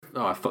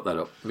Oh, I fucked that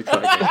up. Let me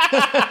try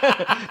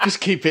it again. Just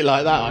keep it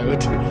like that, I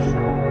would.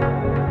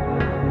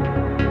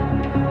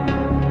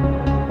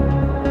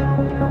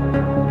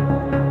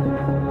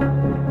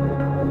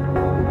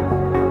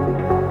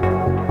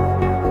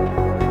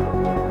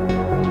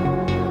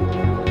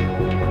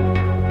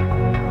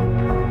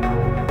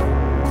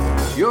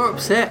 You're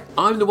upset.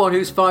 I'm the one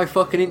who's 5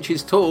 fucking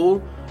inches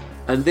tall,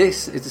 and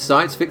this is the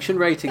science fiction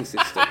rating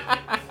system.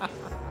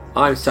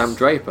 I'm Sam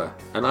Draper,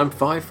 and I'm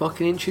 5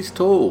 fucking inches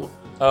tall.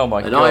 Oh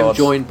my god. God. And I'm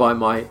joined by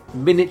my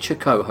miniature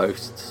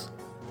co-hosts,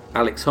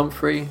 Alex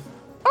Humphrey.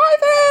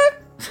 Hi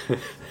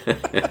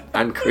there!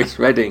 And Chris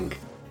Redding.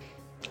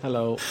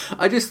 Hello.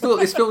 I just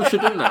thought this film should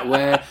have done that,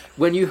 where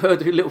when you heard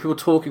the little people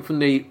talking from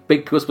the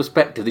big people's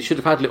perspective, they should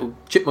have had little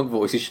chipmunk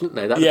voices, shouldn't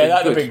they? That would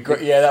have been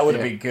great. Yeah, that would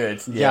have been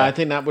good. Yeah, I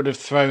think that would have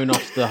thrown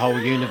off the whole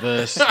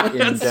universe in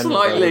general.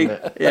 Slightly,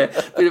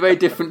 yeah, in a very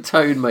different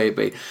tone,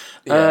 maybe.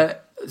 Yeah.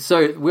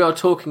 So we are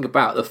talking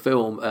about the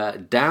film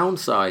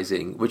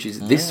Downsizing, which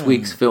is this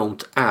week's film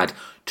to add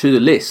to the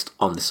list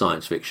on the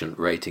science fiction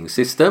rating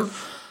system.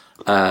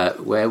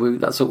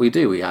 That's what we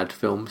do. We add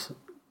films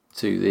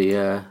to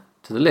the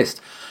list.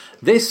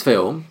 This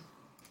film,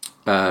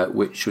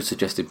 which was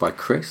suggested by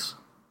Chris.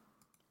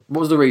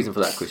 What was the reason for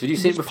that, Chris? Had you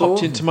seen it before?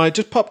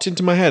 Just popped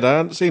into my head. I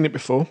hadn't seen it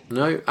before.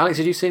 No, Alex,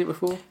 had you seen it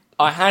before?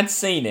 I had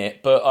seen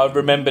it, but I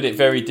remembered it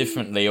very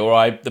differently,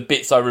 the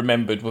bits I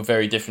remembered were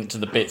very different to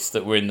the bits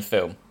that were in the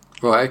film.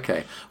 Right,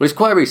 okay. Well, it's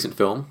quite a recent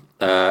film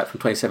from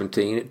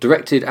 2017,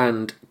 directed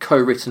and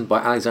co-written by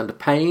Alexander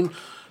Payne,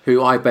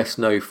 who I best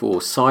know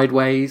for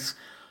Sideways,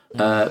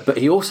 but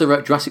he also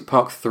wrote Jurassic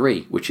Park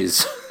 3, which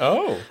is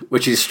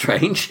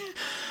strange.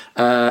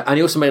 And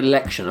he also made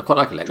Election. I quite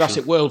like Election.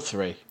 Jurassic World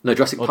 3? No,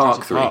 Jurassic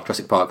Park 3.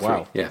 Jurassic Park 3,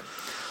 wow. yeah.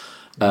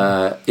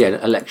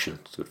 Election.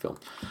 It's a good film.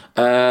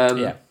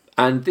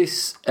 And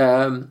this,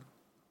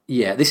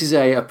 this is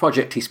a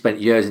project he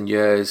spent years and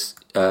years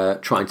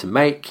trying to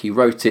make. He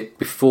wrote it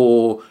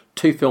before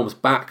 2 films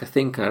back, I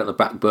think, and had it on the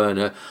back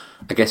burner,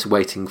 I guess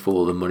waiting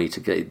for the money to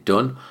get it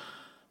done.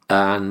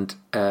 And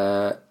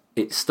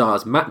it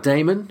stars Matt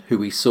Damon, who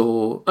we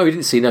saw... Oh, we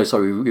didn't see... No,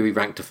 sorry, we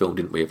ranked a film,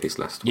 didn't we, of this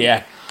last week?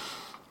 Yeah.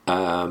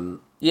 I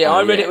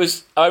read it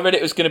was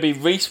going to be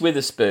Reese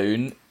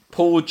Witherspoon,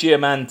 Paul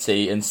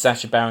Giamatti, and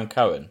Sacha Baron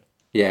Cohen.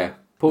 Yeah,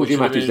 Paul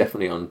Giamatti is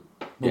definitely on...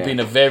 Would be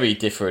in a very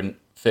different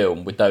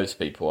film with those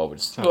people, I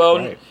would say. Well,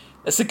 great.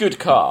 It's a good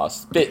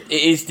cast, but it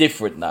is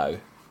different, though.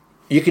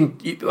 You can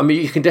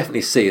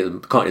definitely see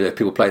them, can't you, the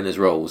people playing those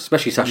roles,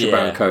 especially Sacha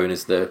Baron Cohen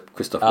as the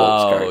Christoph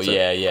Waltz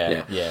character.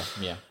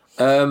 Yeah.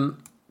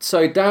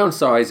 So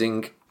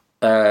Downsizing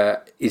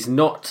is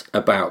not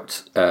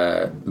about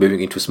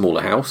moving into a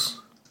smaller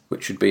house,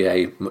 which should be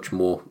a much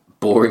more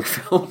boring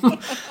film.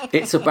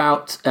 It's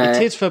about...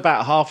 it is for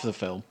about half of the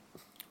film.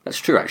 That's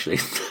true, actually.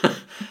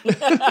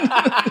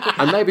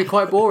 And maybe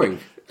quite boring,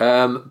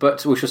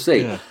 but we shall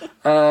see.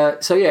 Yeah.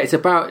 It's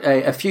about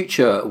a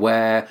future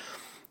where,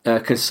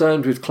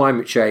 concerned with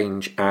climate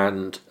change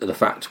and the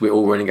fact we're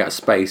all running out of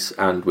space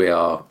and we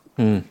are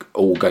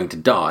all going to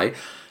die,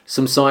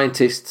 some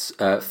scientists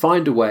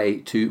find a way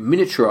to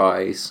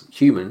miniaturise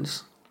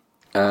humans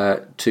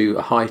to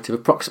a height of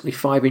approximately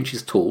 5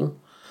 inches tall.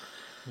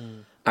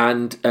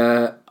 And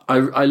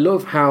I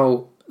love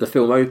how the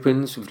film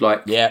opens with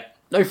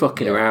no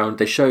fucking around.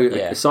 They show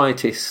a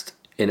scientist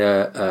in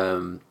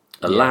a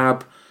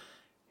lab.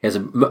 He has a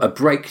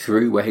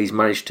breakthrough where he's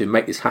managed to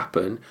make this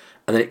happen,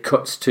 and then it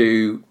cuts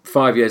to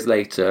 5 years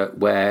later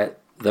where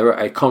they're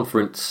at a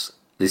conference.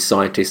 This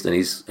scientist and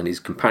his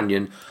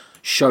companion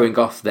showing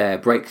off their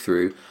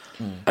breakthrough,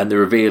 and the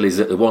reveal is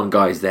that the one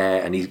guy's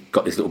there and he's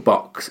got this little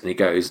box, and he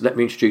goes, "Let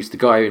me introduce the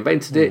guy who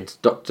invented it,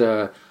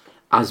 Dr.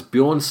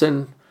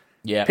 Asbjornsen."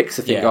 Picks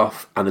the thing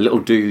off, and the little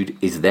dude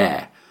is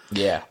there.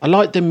 Yeah, I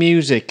like the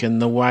music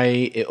and the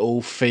way it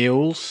all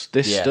feels.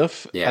 This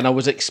stuff, and I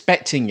was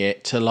expecting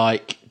it to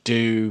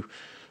do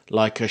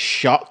a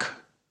shock,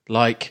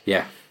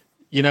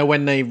 you know,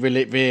 when they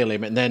reveal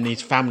him, and then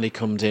his family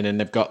comes in,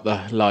 and they've got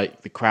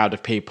the crowd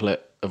of people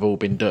that have all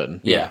been done.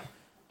 Yeah,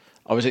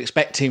 I was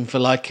expecting for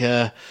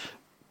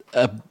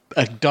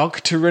a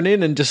dog to run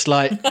in and just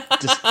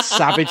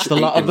savage the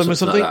lot of them or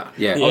something. Like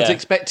that. I was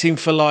expecting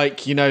for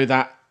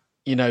the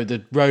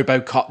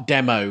RoboCop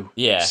demo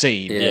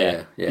scene.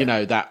 You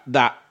know,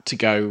 that to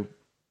go.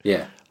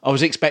 Yeah. I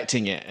was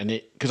expecting it,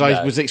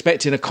 I was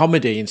expecting a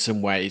comedy in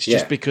some ways,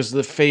 just because of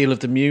the feel of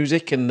the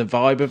music and the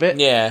vibe of it.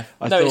 Yeah,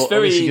 I thought it's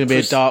very going to be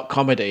a dark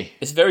comedy.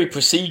 It's very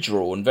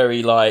procedural and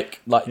very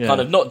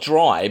kind of not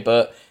dry,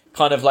 but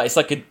kind of it's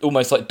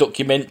almost like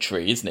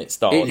documentary, isn't it?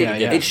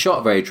 It's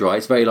shot very dry.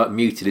 It's very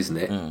muted, isn't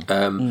it?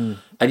 And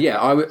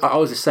I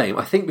was the same.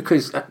 I think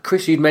because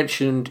Chris,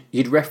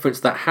 you'd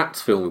referenced that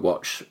Hats film we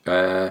watched,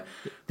 the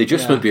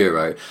Adjustment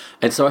Bureau,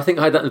 and so I think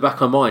I had that in the back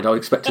of my mind. I was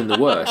expecting the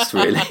worst,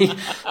 really.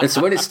 And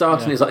so when it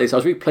started and it's like this, I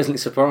was really pleasantly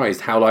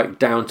surprised how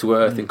down to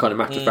earth and kind of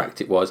matter of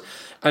fact it was.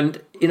 And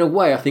in a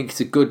way, I think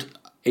it's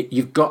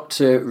you've got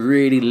to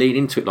really lean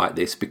into it like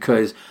this,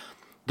 because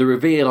the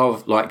reveal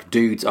of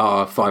dudes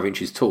are 5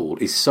 inches tall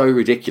is so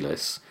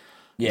ridiculous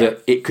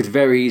that it could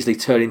very easily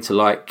turn into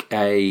like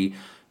a,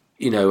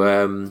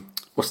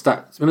 what's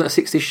that? Remember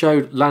that 60s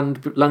show,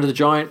 Land of the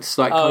Giants?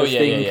 Like kind of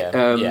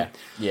thing?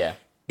 Yeah.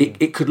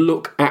 It could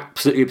look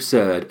absolutely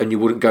absurd, and you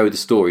wouldn't go with the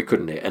story,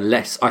 couldn't it?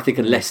 Unless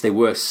they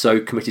were so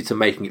committed to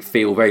making it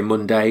feel very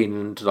mundane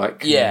and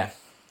like... Yeah.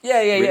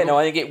 No,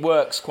 I think it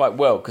works quite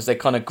well because they're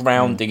kind of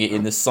grounding it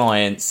in the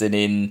science and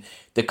in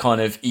the kind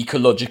of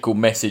ecological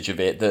message of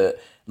it that,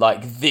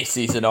 like, this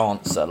is an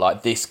answer,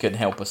 like, this can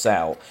help us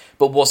out.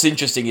 But what's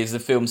interesting is the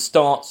film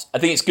starts... I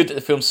think it's good that the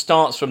film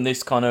starts from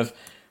this kind of,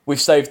 we've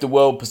saved the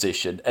world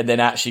position, and then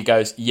actually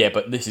goes, yeah,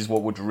 but this is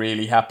what would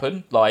really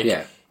happen. Like...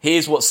 Yeah.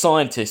 Here's what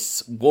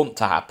scientists want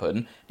to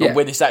happen, but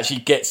when this actually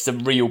gets to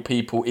real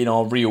people in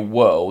our real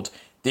world,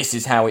 this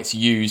is how it's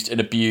used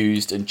and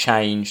abused and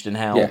changed and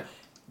how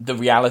the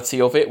reality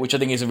of it, which I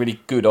think is a really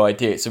good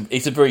idea.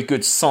 It's a very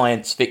good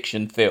science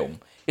fiction film.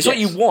 It's what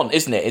you want,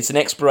 isn't it? It's an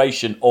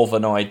exploration of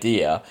an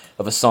idea,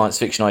 of a science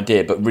fiction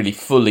idea, but really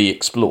fully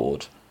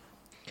explored.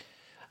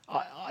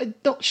 I'm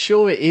not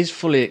sure it is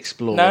fully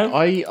explored. No?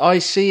 I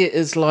see it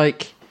as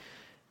like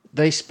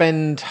they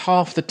spend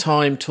half the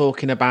time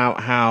talking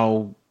about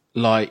how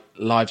like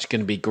life's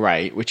going to be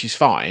great, which is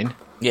fine.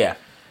 Yeah.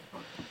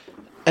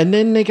 And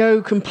then they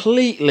go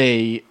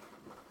completely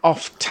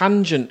off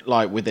tangent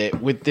like with it,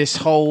 with this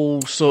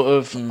whole sort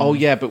of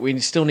but we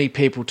still need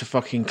people to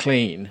fucking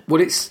clean.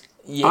 Well,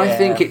 I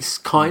think it's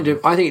kind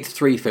of... I think it's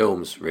 3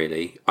 films,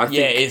 really.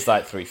 It is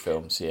like 3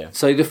 films, yeah.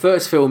 So the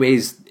first film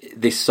is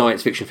this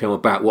science fiction film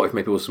about what if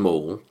made people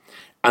small.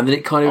 And then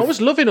it kind of... I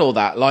was loving all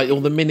that, like all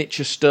the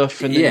miniature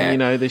stuff, and then,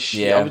 this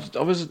shit. Yeah.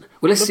 I was.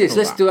 Well, let's do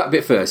that a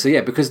bit first.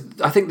 So because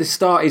I think the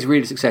start is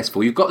really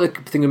successful. You've got the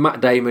thing with Matt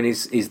Damon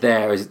is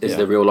there as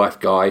the real life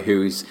guy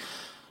who's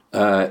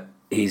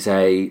he's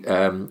a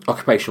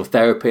occupational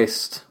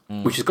therapist,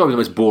 which has got to be the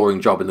most boring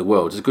job in the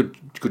world. It's a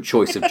good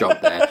choice of job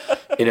there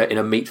in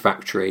a meat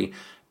factory,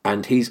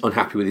 and he's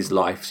unhappy with his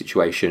life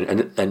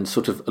situation, and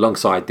sort of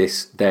alongside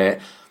this,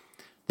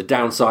 the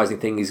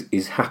downsizing thing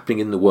is happening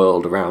in the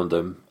world around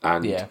them,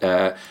 and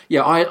I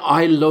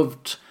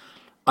loved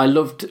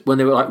when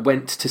they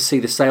went to see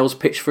the sales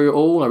pitch for it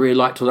all. I really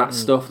liked all that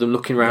stuff. Them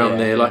looking around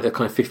there, like the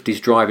kind of 50s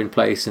driving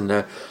place, and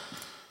I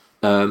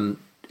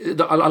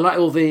like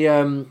all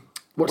the.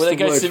 They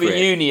go to the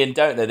reunion,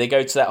 don't they? They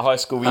go to that high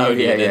school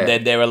reunion, and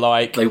then they're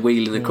like they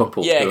wheel in a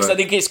couple. Yeah, because I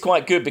think it's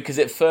quite good because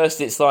at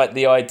first it's like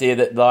the idea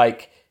that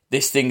like.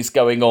 This thing's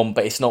going on,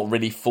 but it's not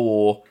really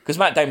for... Because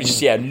Matt Damon's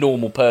just, a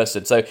normal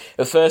person. So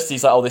at first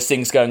he's like, this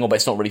thing's going on, but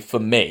it's not really for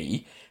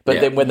me.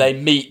 But then when they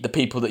meet the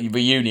people at the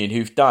reunion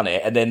who've done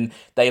it, and then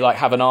they like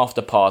have an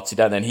after party,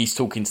 don't they? And he's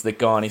talking to the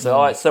guy, and he's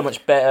like, it's so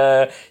much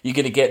better. You're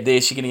going to get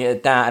this, you're going to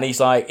get that. And he's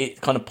like,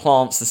 it kind of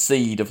plants the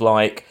seed of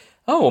like,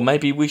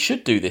 maybe we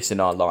should do this in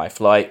our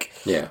life. Like,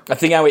 I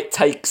think how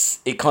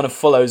it kind of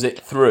follows it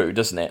through,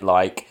 doesn't it?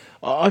 Like,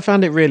 I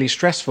found it really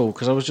stressful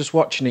because I was just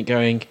watching it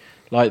going...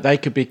 Like, they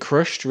could be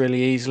crushed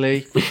really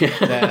easily.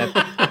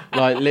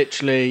 Like,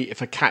 literally,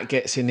 if a cat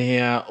gets in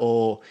here,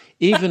 or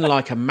even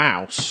like a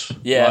mouse,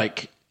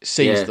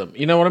 sees them.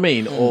 You know what I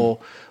mean? Or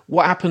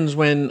what happens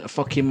when a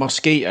fucking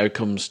mosquito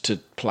comes to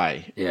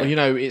play? Yeah.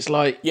 Well, it's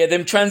like... Yeah,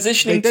 them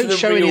transitioning to the real world. They don't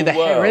show any of the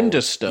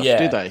horrendous stuff,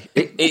 do they?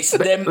 It's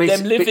them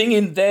living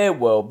in their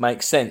world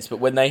makes sense, but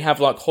when they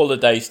have, like,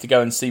 holidays to go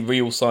and see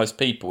real-sized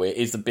people, it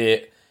is a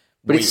bit...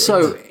 But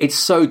weird. it's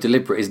so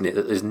deliberate, isn't it?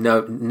 That there's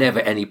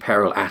never any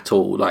peril at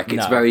all. Like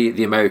it's very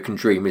the American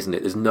dream, isn't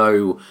it? There's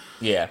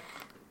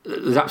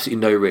absolutely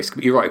no risk.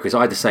 But you're right, because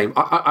I had the same.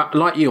 I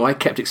like you. I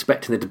kept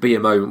expecting there to be a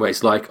moment where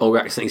it's like, we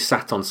accidentally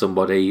sat on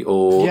somebody,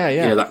 or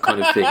that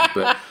kind of thing.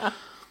 But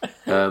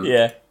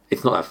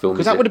it's not that film.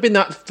 Because that would have been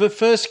the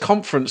first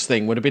conference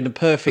thing would have been the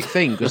perfect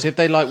thing. Because if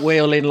they like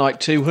wheel in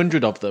like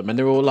 200 of them and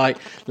they're all like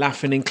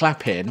laughing and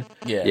clapping,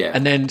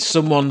 and then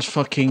someone's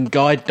fucking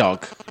guide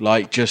dog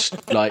like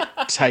just like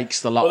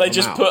takes the lot. Well, they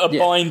just put a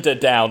binder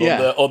down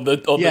on the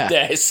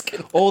desk,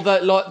 or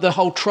that like the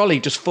whole trolley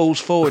just falls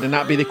forward, and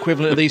that'd be the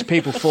equivalent of these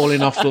people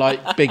falling off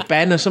like Big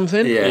Ben or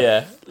something.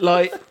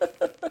 Like.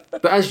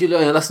 But as you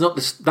learn, that's not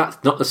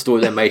the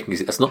story they're making. Is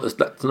it? That's not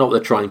what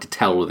they're trying to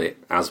tell with it,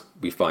 as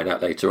we find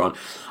out later on.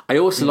 I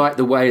also like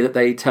the way that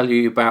they tell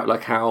you about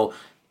like how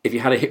if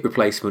you had a hip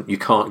replacement, you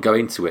can't go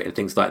into it and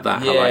things like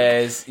that.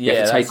 Yes, how, you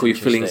have to take all your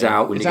fillings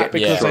out when is you that get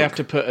because they have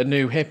to put a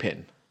new hip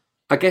in?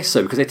 I guess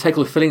so, because they take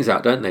all the fillings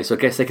out, don't they? So I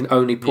guess they can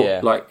only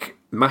put like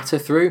matter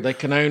through. They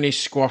can only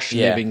squash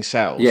living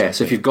cells. Yeah,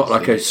 so if you've got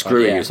like a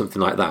screw or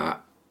something like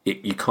that,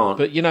 you can't.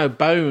 But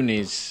bone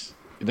is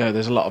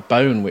there's a lot of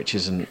bone which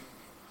isn't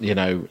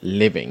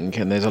living,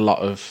 and there's a lot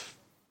of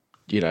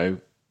your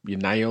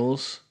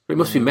nails. But it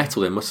must be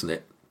metal then, mustn't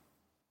it?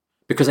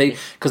 Because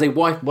they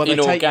wipe. Well, they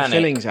take your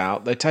fillings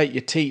out. They take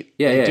your teeth.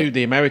 They do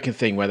the American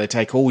thing where they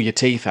take all your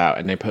teeth out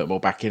and they put them all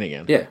back in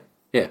again. Yeah.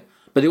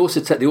 But they also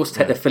take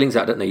their fillings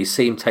out, don't they? You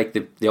see them take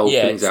the old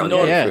fillings out.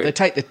 They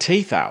take the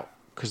teeth out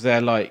because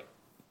they're like.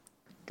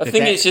 I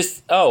think it's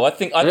just. I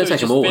thought it was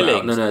just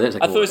fillings. No, they don't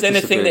take I thought it was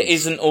anything that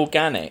isn't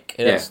organic.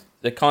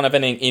 They're kind of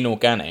anything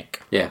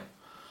inorganic. Yeah.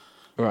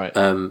 Right.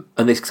 And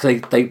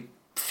they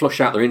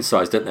flush out their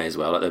insides, don't they, as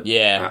well? Like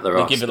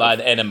they give it like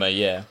an enema,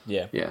 yeah.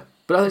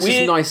 But it's just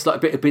a nice like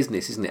bit of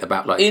business, isn't it?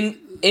 About like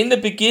in the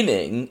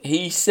beginning,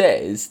 he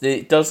says that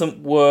it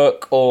doesn't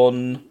work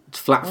on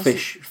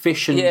fish and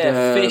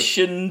fish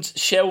and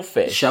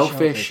shellfish.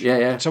 Shellfish,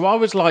 yeah. So I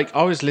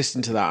was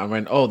listening to that and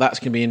went, "Oh, that's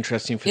going to be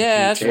interesting for the future."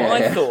 That's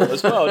what I thought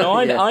as well. No,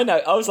 I know.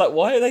 I was like,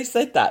 "Why have they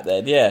said that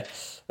then?" Yeah,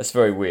 that's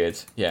very weird.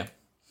 Yeah,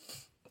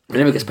 it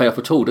never gets paid off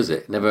at all, does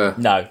it? Never.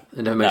 No,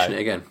 they never mention it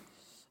again.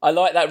 I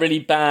like that really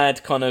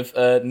bad kind of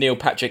Neil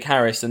Patrick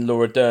Harris and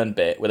Laura Dern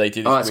bit where they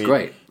do this. Oh, that's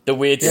great. The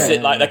weird,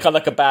 they're kind of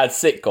like a bad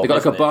sitcom. They've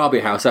got like a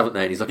Barbie house, haven't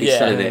they? And he's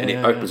selling it, and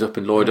it opens up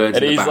in Laura Dern's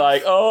and in the back. He's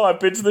like, "Oh, I've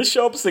been to the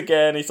shops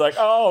again." He's like,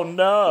 "Oh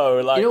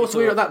no!" Like, you know what's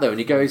weird about that though? And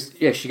he goes,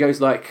 she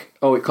goes like,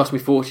 "Oh, it cost me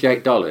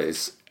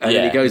 $48," and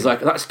then he goes like,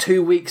 "That's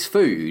 2 weeks'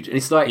 food," and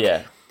it's like,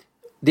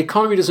 the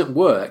economy doesn't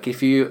work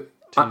if you.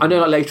 I know,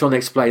 like later on, they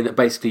explain that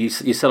basically you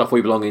sell off all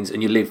your belongings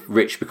and you live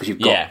rich because you've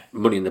got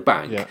money in the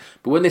bank. Yeah.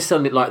 But when they're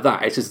selling it like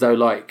that, it's as though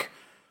like.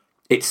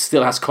 It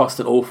still has cost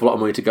an awful lot of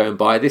money to go and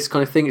buy this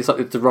kind of thing. It's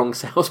like the wrong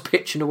sales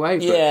pitch in a way.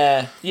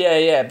 But...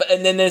 Yeah. But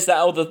and then there's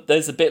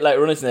there's a bit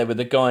later on, isn't there, with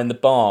the guy in the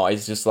bar.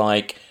 He's just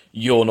like,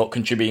 "You're not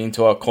contributing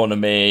to our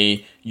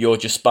economy. You're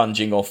just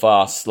sponging off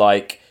us.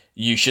 Like,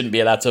 you shouldn't be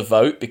allowed to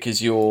vote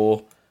because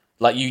you're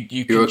like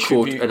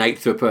you're an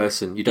eighth of a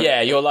person. You don't.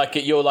 Yeah, you're like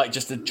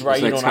just a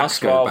drain on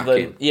us rather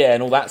than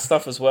and all that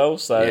stuff as well.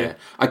 So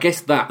I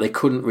guess that they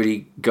couldn't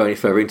really go any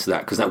further into that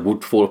because that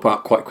would fall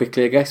apart quite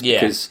quickly. I guess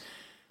because.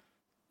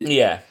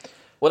 Yeah.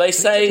 Well, they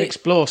say... To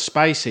explore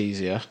space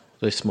easier,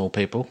 those small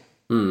people.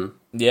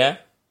 Yeah.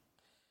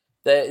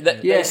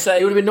 They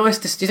say... It would have been nice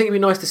to... Do you think it would be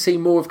nice to see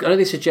more of... I know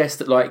they suggest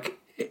that, like,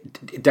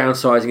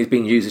 downsizing is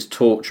being used as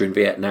torture in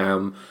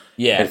Vietnam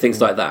and things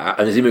like that,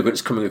 and there's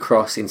immigrants coming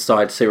across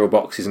inside cereal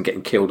boxes and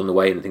getting killed on the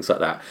way and things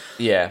like that.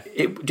 Yeah.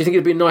 Do you think it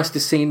would be nice to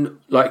see,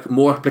 like,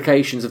 more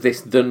applications of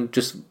this than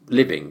just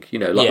living? You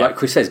know, like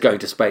Chris says, going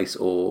to space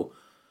or...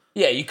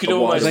 Yeah, you could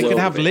almost... They could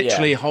have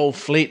literally a whole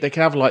fleet. They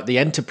could have, like, the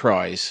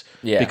Enterprise.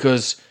 Yeah.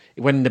 Because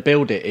when they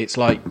build it, it's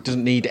like,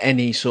 doesn't need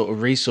any sort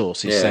of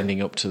resources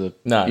sending up to the...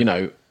 No. You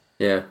know...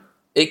 Yeah.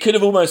 It could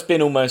have almost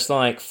been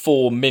like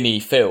 4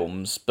 mini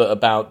films, but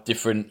about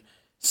different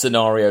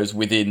scenarios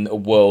within a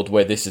world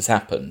where this has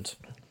happened.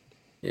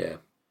 Yeah.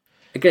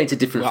 Again, it's a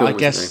different film,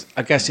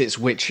 I guess it's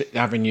which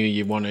avenue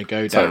you want to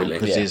go down,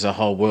 because there's a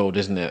whole world,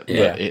 isn't it?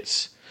 Yeah.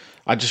 But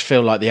I just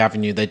feel like the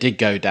avenue they did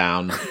go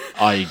down,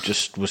 I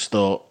just was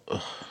thought...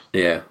 Ugh.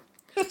 Yeah.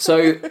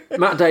 So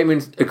Matt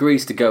Damon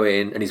agrees to go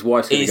in, and his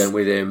wife's going to go in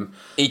with him.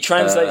 He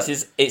translates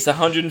it's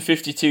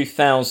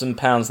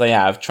 £152,000 they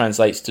have,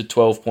 translates to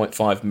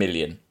 12.5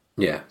 million.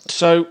 Yeah.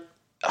 So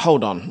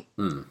hold on.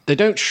 They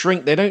don't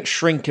shrink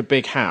a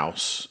big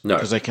house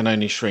because they can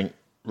only shrink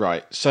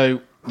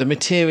So the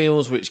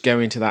materials which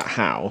go into that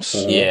house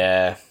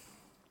are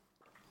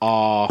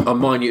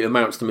minute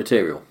amounts of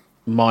material.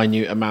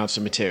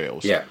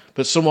 Yeah,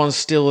 but someone's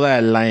still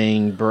there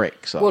laying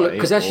bricks.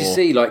 Because as you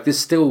see, like there's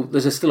still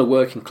a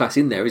working class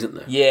in there, isn't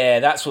there? Yeah,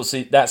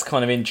 that's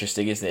kind of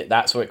interesting, isn't it?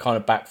 That's where it kind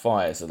of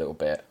backfires a little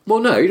bit. Well,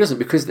 no, it doesn't,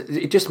 because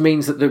it just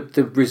means that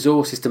the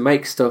resources to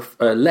make stuff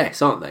are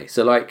less, aren't they?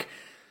 So like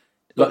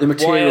the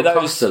material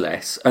costs are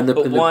less,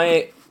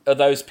 why are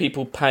those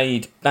people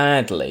paid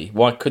badly?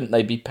 Why couldn't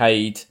they be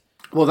paid?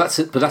 Well, that's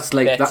it, but that's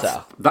later.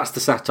 That's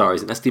the satire,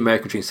 isn't it? That's the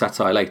American Dream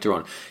satire later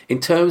on. In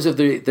terms of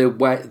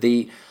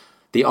the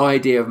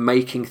idea of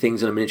making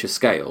things on a miniature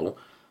scale,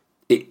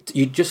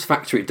 you just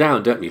factor it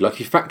down, don't you? Like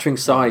you're factoring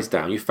size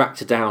down, you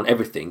factor down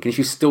everything, and if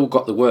you've still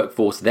got the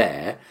workforce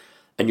there,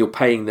 and you're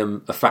paying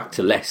them a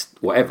factor less,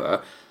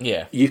 whatever,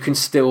 you can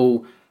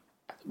still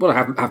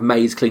have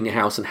maids clean your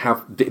house and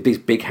have these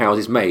big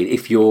houses made.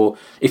 If your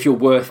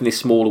worth in this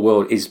smaller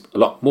world is a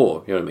lot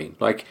more, you know what I mean?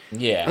 Like,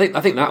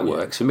 I think that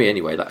works for me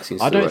anyway. That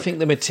seems. I don't think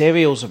the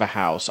materials of a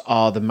house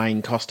are the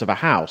main cost of a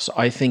house.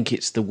 I think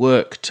it's the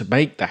work to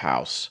make the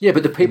house. Yeah,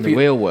 but the people in the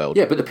real world.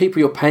 Yeah, but the people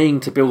you're paying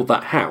to build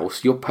that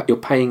house, you're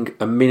paying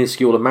a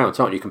minuscule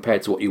amount, aren't you,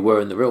 compared to what you were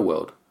in the real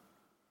world?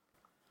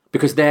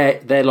 Because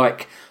they're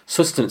like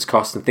sustenance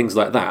costs and things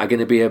like that are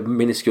going to be a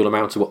minuscule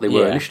amount of what they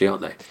were initially,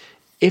 aren't they?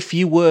 If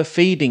you were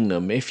feeding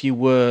them, if you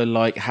were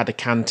like had a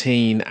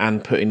canteen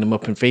and putting them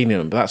up and feeding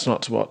them, but that's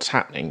not what's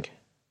happening.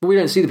 But we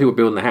don't see the people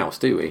building the house,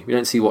 do we? We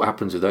don't see what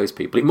happens with those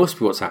people. It must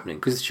be what's happening,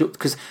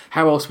 because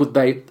how else would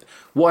they?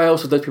 Why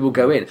else would those people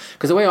go in?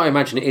 Because the way I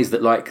imagine it is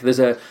that like there's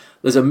a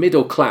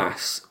middle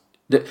class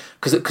that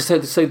so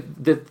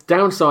the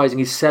downsizing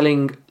is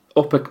selling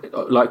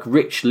like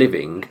rich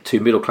living to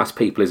middle class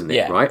people, isn't it?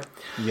 Yeah. Right.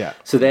 Yeah.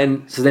 So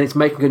then it's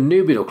making a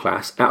new middle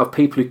class out of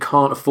people who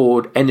can't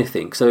afford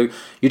anything. So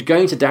you'd go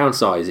into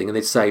downsizing and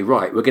they'd say,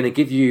 right, we're going to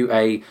give you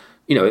a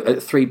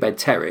 3-bed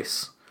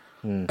terrace.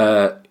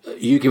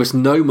 You give us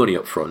no money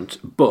up front,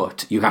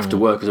 but you have to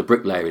work as a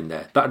bricklayer in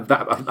there.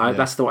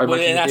 That's the way I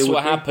imagine. That's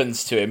what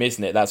happens to him,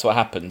 isn't it? That's what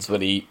happens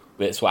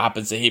It's what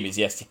happens to him is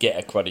he has to get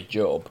a cruddy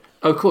job.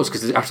 Oh, of course,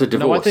 because after the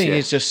divorce. No, I think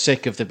he's just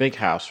sick of the big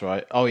house,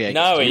 right? Oh yeah.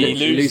 No, he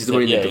loses the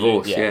money in the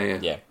divorce.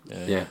 Yeah.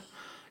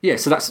 Yeah.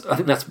 So I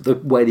think that's the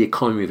way the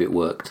economy of it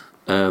worked.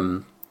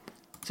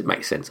 Does it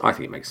make sense? I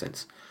think it makes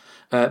sense.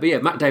 But yeah,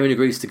 Matt Damon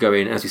agrees to go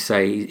in. As we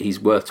say, he's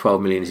worth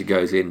 12 million as he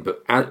goes in.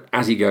 But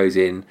as he goes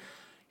in,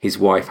 his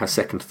wife has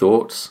second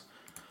thoughts.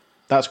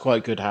 That's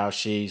quite good. How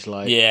she's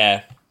like,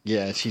 yeah,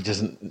 she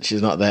doesn't.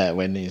 She's not there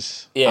when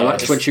he's. Yeah, I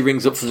like when she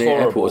rings up from the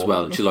airport as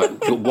well, and she's like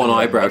got one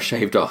eyebrow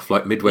shaved off,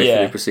 like midway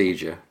through the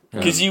procedure.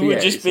 Because you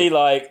would just be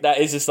like, that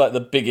is just like the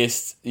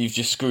biggest. You've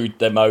just screwed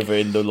them over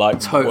in the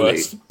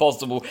worst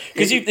possible.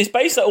 Because it's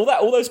based on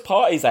all those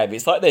parties, Abby.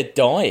 It's like they're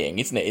dying,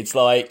 isn't it? It's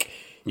like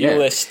all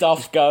their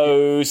stuff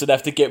goes, and they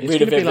have to get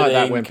rid of everything. It's going to be like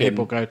that when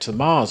people go to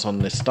Mars on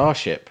this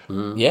starship.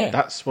 Yeah,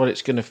 that's what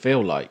it's going to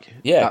feel like.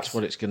 Yeah, that's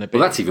what it's going to be.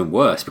 Well, that's even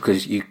worse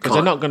because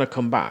they're not going to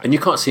come back, and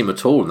you can't see them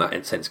at all in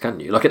that sense, can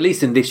you? Like at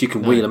least in this, you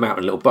can wheel them out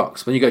in a little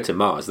box. When you go to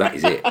Mars, that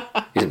is it,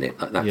 isn't it?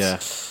 Like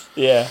that's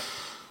yeah.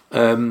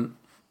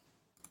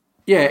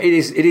 Yeah, it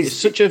is. It's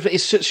such a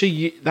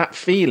that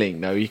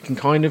feeling though. You can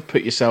kind of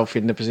put yourself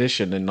in the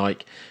position, and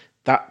like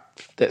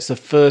that. That's the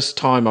first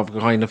time I've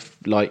kind of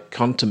like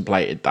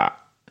contemplated that,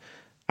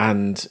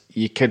 and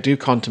you do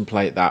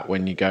contemplate that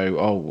when you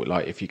go,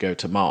 like if you go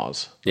to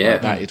Mars. Yeah,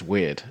 like, that is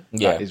weird.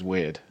 Yeah. That is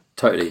weird.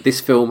 Totally.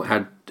 This film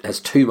has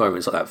two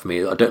moments like that for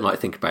me. I don't like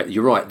to think about it.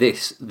 You're right.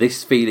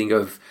 This feeling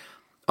of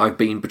I've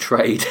been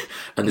betrayed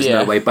and there's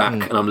no way back,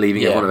 and I'm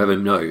leaving everyone I've ever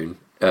known.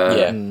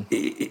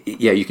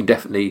 You can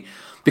definitely.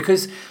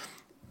 Because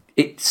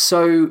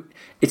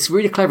it's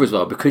really clever as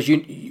well, because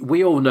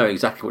we all know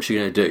exactly what she's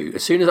going to do.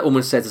 As soon as that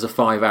woman says there's a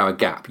 5-hour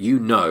gap, you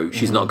know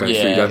she's not going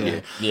through, don't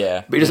you?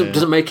 Yeah. But it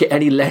doesn't make it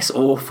any less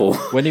awful.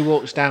 When he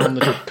walks down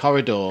the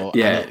corridor, and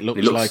it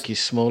looks like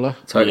he's smaller.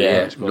 Totally,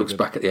 It looks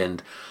back at the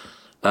end.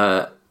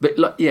 But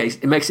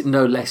it makes it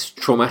no less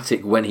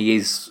traumatic when he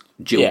is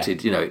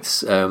jilted. You know,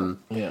 it's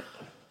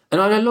And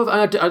I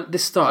love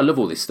this start. I love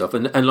all this stuff,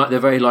 and like they're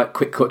very like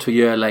quick cut to a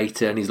year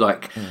later, and he's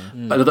like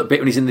I love that bit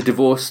when he's in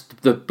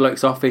the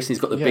bloke's office, and he's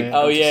got the big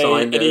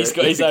sign, and he's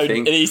got his own,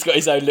 and he's got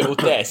his own little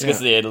desk,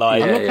 isn't he? And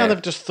like, I love how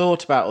they've just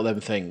thought about all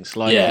them things.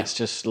 Like it's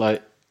just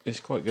like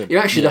it's quite good. Yeah,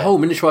 actually, the whole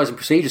miniaturising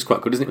procedure is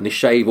quite good, isn't it? When they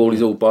shave all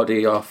his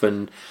body off,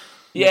 and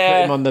they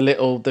put him on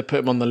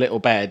the little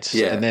beds,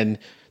 and then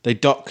they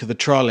dock the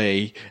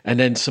trolley, and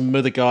then some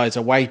other guys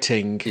are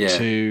waiting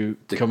to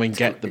come and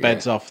get the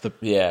beds off the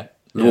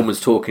The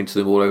woman's talking to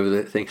them all over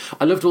the thing.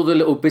 I loved all the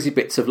little busy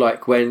bits of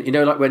like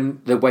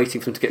when they're waiting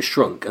for them to get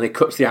shrunk and they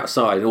cut to the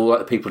outside and all like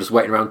the people just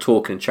waiting around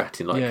talking and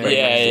chatting like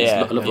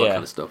I love that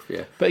kind of stuff.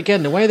 Yeah. But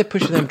again, the way they're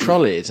pushing them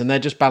trolleys and they're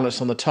just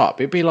balanced on the top,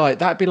 that'd be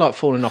like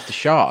falling off the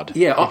shard.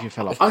 Yeah, if you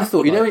fell off. I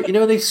thought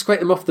when they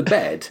scrape them off the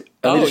bed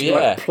and they just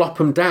like plop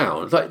them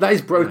down. Like that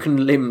is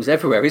broken limbs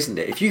everywhere, isn't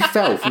it? If you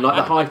fell from like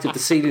the height of the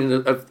ceiling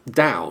of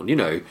down,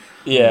 you're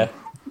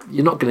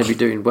not going to be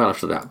doing well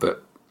after that.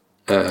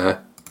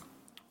 But.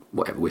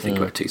 Whatever, we think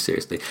about it too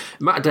seriously.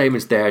 Matt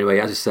Damon's there anyway.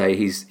 As I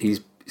say, so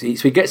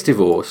he gets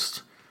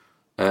divorced.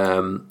 He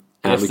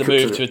has to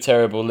move to a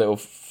terrible little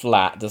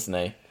flat, doesn't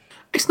he?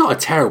 It's not a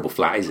terrible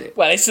flat, is it?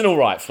 Well, it's an all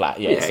right flat.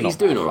 Yeah, he's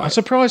doing all right. I'm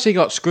surprised he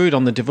got screwed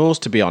on the divorce,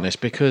 to be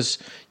honest, because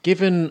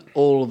given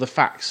all the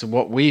facts of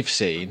what we've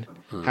seen,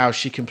 how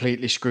she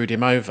completely screwed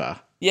him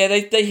over. Yeah,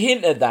 they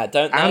hint at that,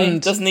 don't they? And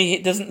doesn't he?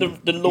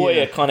 Doesn't the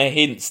lawyer kind of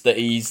hints that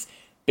he's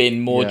been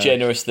more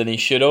generous than he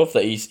should have?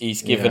 That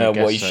he's given her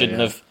what he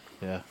shouldn't have.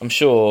 Yeah. I'm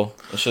sure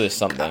there's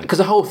something. Because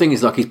the whole thing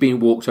is like he's been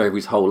walked over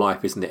his whole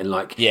life, isn't it? And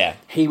like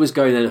he was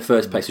going there in the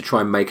first place to try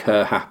and make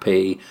her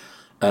happy.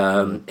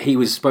 He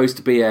was supposed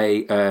to be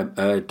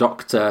a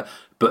doctor,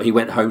 but he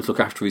went home to look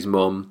after his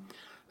mum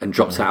and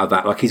dropped out of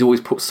that. Like he's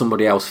always put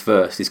somebody else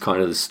first. Is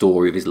kind of the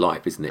story of his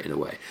life, isn't it? In a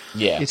way.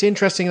 Yeah. It's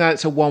interesting that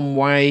it's a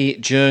one-way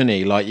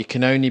journey. Like you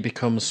can only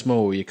become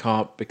small, you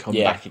can't become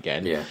back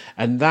again. Yeah.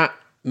 And that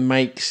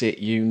makes it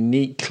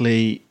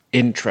uniquely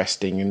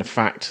interesting in the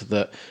fact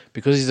that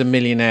because he's a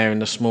millionaire in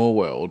the small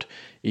world,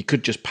 he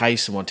could just pay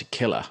someone to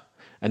kill her,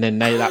 and then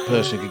that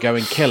person could go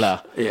and kill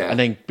her, and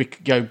then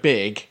go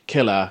big,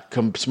 kill her,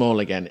 come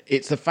small again.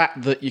 It's the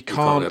fact that you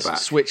can't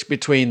switch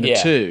between the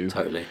two,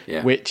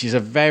 which is a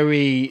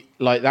very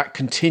that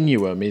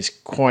continuum is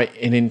quite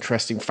an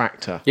interesting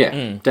factor.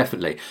 Yeah,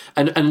 definitely,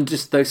 and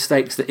just those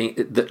stakes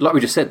that like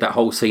we just said, that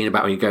whole scene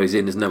about when he goes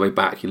in, there's no way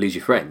back, you lose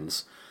your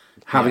friends.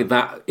 Having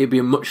that, it'd be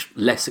a much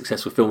less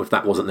successful film if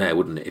that wasn't there,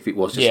 wouldn't it? If it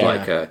was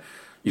just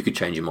you could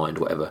change your mind,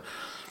 or whatever.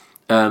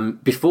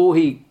 Before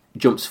he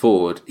jumps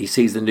forward, he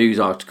sees the news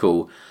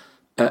article,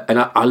 and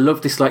I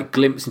love this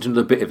glimpse into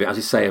another bit of it, as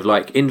you say, of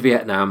in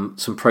Vietnam,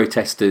 some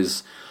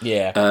protesters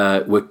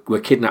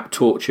were kidnapped,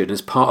 tortured, and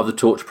as part of the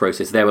torture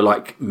process, they were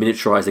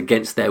miniaturized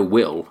against their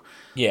will.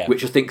 Yeah,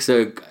 which I think's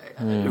a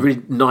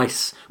really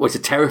nice. Well, it's a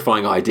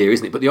terrifying idea,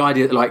 isn't it? But the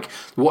idea that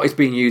what is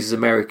being used as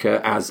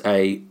America as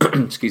a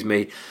excuse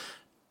me.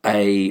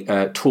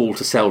 A tool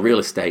to sell real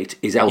estate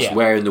is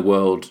elsewhere in the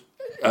world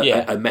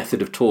a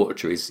method of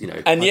torture is, And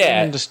I don't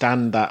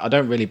understand that. I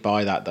don't really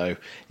buy that though.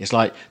 It's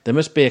there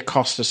must be a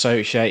cost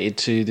associated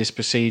to this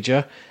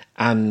procedure,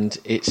 and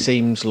it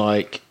seems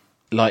like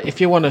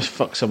if you want to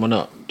fuck someone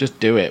up, just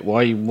do it.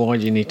 Why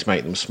do you need to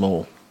make them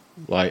small?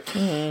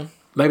 Maybe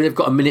they've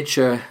got a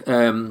miniature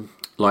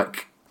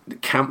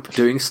camp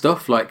doing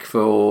stuff like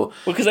for. Well,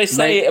 because they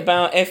say it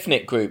about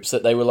ethnic groups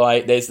that they were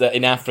like, there's that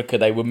in Africa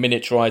they were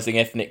miniaturizing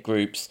ethnic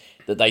groups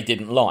that they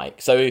didn't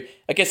like. So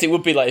I guess it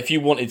would be like if you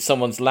wanted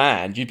someone's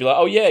land, you'd be like,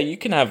 oh yeah, you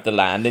can have the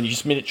land, then you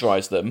just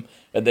miniaturize them,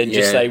 and then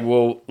just say,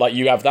 well, like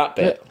you have that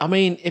bit. But, I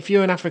mean, if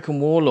you're an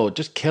African warlord,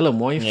 just kill them.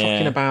 Why are you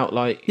fucking about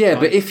like? Yeah,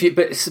 like...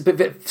 but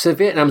so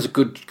Vietnam's a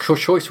good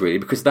choice really,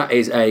 because that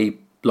is a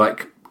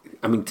like.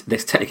 I mean, they're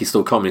technically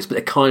still communist, but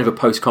they're kind of a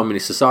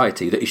post-communist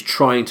society that is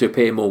trying to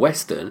appear more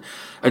Western,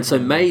 and so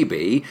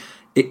maybe.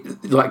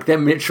 Like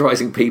them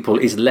miniaturizing people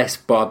is less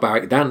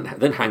barbaric than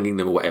hanging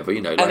them or whatever,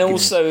 you know. Like and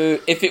also,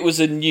 if it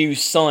was a new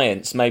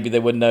science, maybe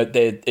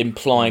they're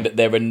implying that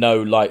there are no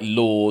like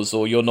laws,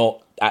 or you're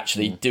not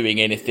actually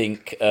doing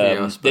anything.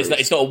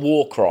 It's not a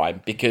war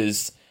crime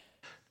because.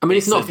 I mean,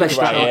 it's not fleshed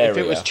out. If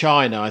it was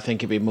China, I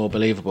think it'd be more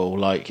believable.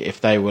 Like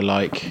if they were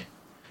like.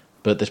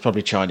 But there's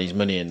probably Chinese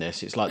money in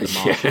this. It's like the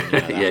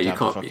Martian. You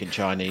can't fucking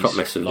Chinese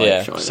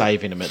China.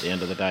 saving them at the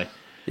end of the day.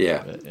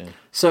 Yeah.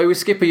 So we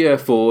skip a year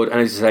forward, and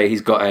as I say,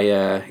 he's got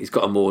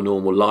a more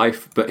normal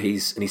life, but he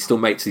still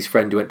mates his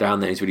friend who went down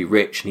there. He's really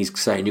rich, and he's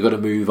saying you've got to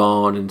move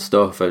on and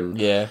stuff, and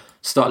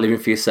start living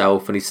for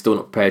yourself. And he's still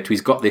not prepared to.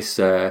 He's got this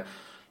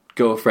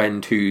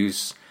girlfriend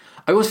who's.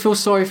 I always feel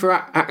sorry for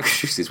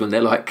actresses when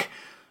they're like.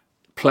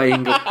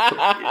 Playing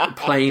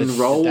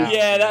role.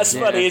 Yeah, that's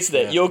funny, isn't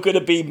it? You're going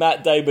to be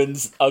Matt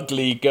Damon's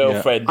ugly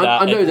girlfriend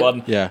that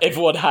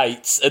everyone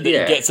hates, and then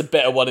he gets a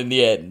better one in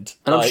the end.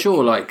 And I'm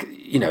sure, like,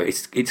 you know,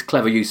 it's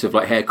clever use of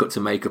like haircuts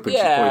and makeup, and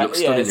she probably looks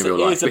stunning in real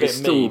life. But it's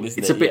still,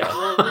 it's a bit.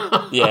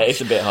 Yeah,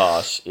 it's a bit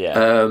harsh.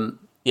 Yeah.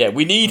 Yeah,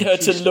 we need her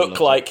to look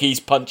like he's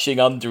punching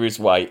under his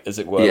weight, as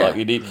it were. Yeah. Like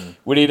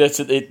we need her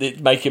to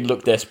make him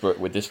look desperate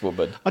with this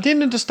woman. I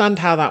didn't understand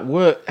how that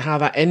worked, how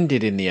that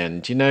ended in the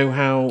end. You know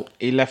how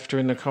he left her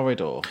in the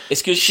corridor?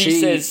 It's because she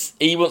says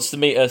he wants to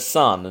meet her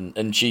son,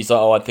 and she's like,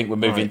 "Oh, I think we're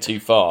moving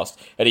too fast,"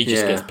 and he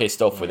just gets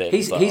pissed off with it.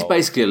 He's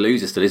basically a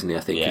loser still, isn't he?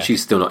 I think because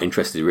she's still not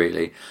interested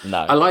really. No,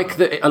 I like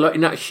that. I like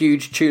in that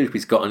huge tulip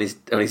he's got on his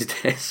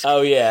desk.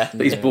 Oh yeah,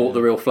 that he's bought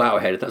the real flower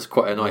head. That's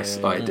quite a nice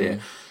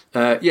idea.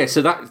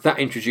 So that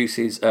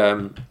introduces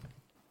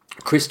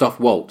Christoph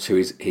Waltz, who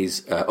is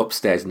his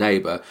upstairs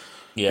neighbour,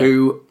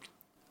 who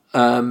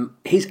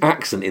his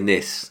accent in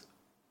this.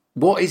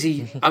 What is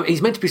he? I mean,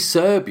 he's meant to be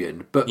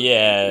Serbian, but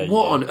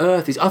what on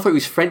earth is? I thought he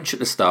was French at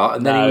the start,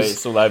 and then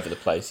it's all over the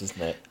place, isn't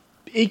it?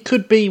 He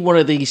could be one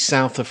of these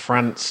south of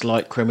France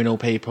like criminal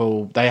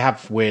people. They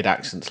have weird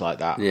accents like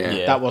that.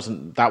 Yeah. That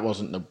wasn't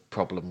the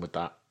problem with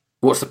that.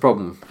 What's the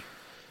problem?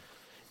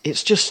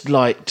 It's just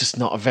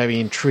not a very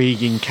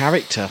intriguing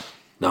character.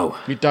 No.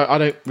 I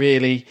don't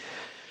really.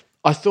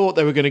 I thought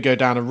they were going to go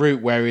down a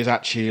route where he was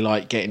actually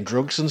like getting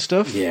drugs and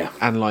stuff. Yeah.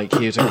 And like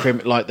he was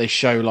like they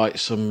show like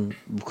some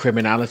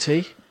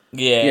criminality.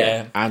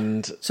 Yeah.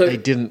 And so they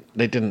didn't.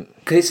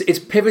 Because it's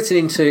pivoting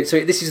into.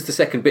 So this is the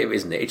second bit of it,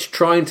 isn't it? It's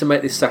trying to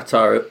make this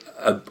satire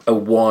a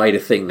wider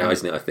thing now,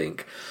 isn't it? I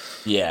think.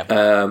 Yeah.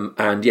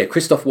 And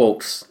Christoph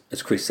Waltz,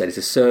 as Chris said, is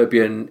a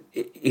Serbian.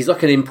 He's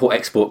like an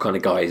import-export kind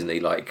of guy, isn't he?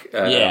 Like,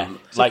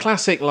 it's like a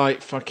classic,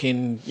 like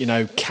fucking,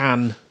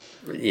 can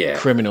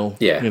criminal.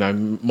 Yeah,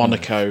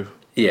 Monaco.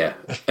 Yeah,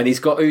 and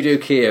he's got Udo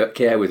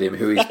Kier with him,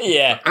 who is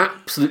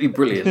absolutely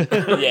brilliant.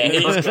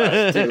 He's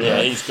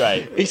great. He's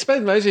great. He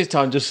spends most of his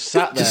time just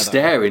sat there,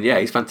 staring. Yeah,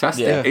 he's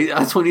fantastic. Yeah.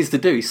 That's what he needs to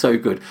do. He's so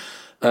good.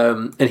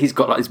 And he's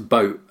got like this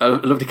boat. I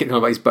love to get on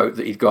about his boat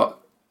that he'd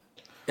got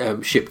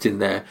shipped in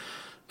there.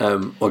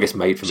 I guess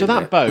made from. So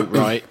that boat,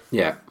 right?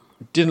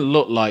 Didn't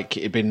look like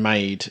it had been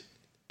made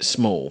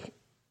small.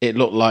 It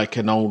looked like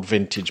an old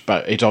vintage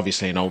boat. It's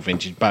obviously an old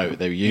vintage boat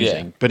they were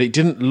using, but it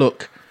didn't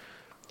look.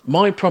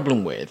 My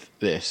problem with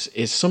this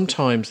is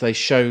sometimes they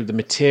show the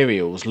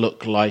materials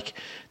look like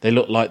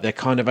they're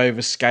kind of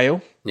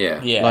overscale.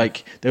 Yeah.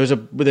 Like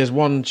there's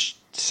one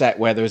set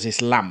where there was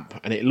this lamp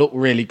and it looked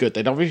really good.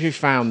 They'd obviously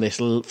found this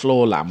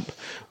floor lamp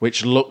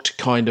which looked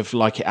kind of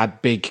like it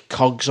had big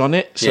cogs on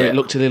it, so it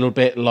looked a little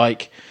bit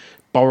like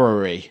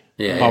borrower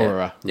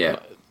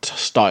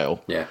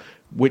style,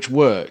 which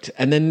worked.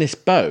 And then this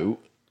boat,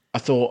 I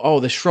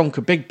thought, they shrunk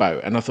a big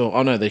boat, and I thought,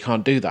 oh no, they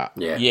can't do that.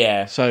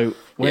 So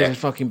where's the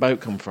fucking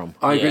boat come from?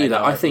 I agree with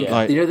that. I think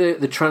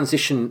the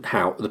transition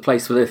house, the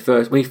place where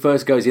when he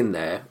first goes in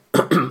there,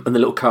 and the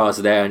little cars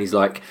are there, and he's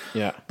like,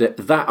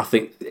 that I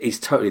think is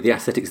totally the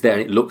aesthetics there,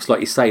 and it looks like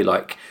you say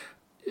like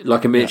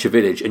a miniature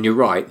village. And you're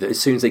right that as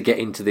soon as they get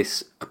into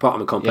this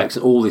apartment complex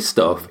and all this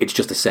stuff, it's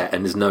just a set,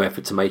 and there's no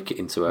effort to make it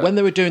into a. When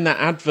they were doing that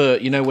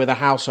advert, where the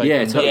house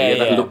opened,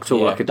 that looked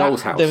all like a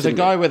doll's house. There was a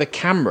guy with a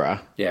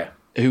camera,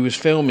 who was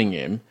filming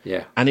him,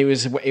 and it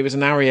was an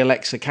Arri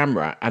Alexa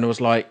camera, and I was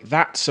like,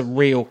 that's a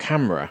real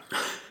camera,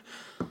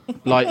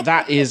 like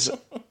that is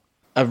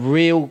a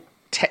real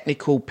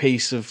technical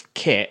piece of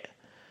kit.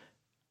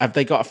 Have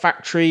they got a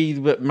factory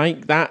that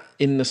make that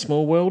in the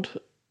small world?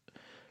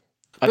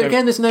 But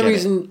again, there's no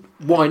reason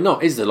why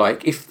not, is there?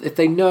 Like, if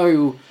they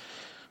know,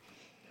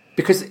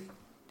 because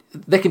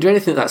they can do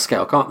anything at that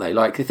scale, can't they?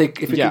 Like,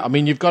 I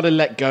mean, you've got to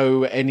let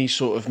go any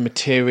sort of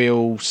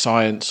material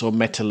science or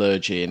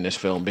metallurgy in this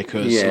film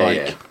because,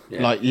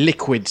 like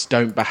liquids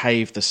don't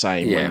behave the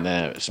same when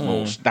they're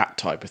small. That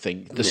type of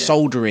thing. The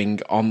soldering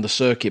on the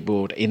circuit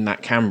board in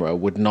that camera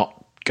would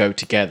not go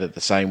together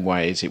the same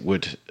way as it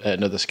would at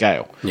another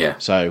scale. Yeah.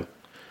 So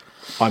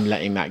I'm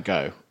letting that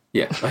go.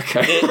 Yeah.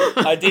 Okay.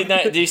 I did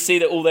know. Do you see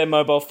that all their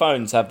mobile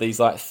phones have these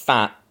like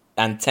fat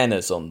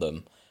antennas on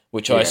them?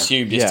 Which I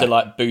assumed is to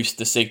like boost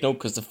the signal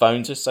because the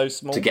phones are so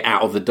small. To get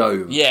out of the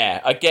dome. Yeah,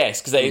 I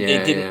guess, because they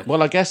didn't... Yeah.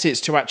 Well, I guess it's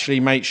to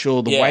actually make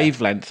sure the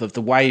wavelength of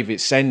the wave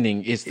it's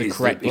sending is the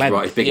correct length.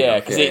 Right,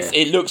 because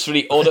it looks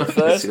really odd at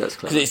first,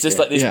 because it's just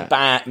like this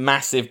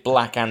massive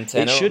black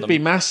antenna. It should be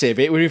massive.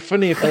 It would be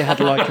funny if they had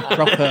like a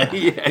proper,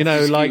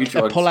 like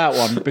a pull-out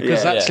one,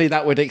 because actually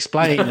that would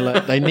explain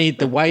that they need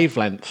the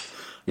wavelength.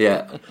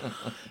 Yeah.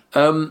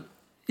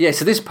 Yeah,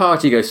 so this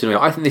party goes to me.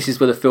 I think this is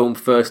where the film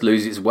first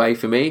loses its way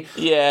for me.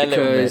 Yeah,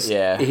 because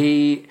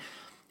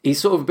he's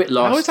sort of a bit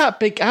lost.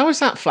 How is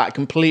that flat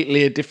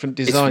completely a different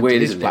design to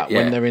this flat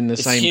when they're in the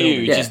same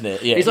building? It's huge, isn't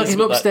it? Yeah, he's like his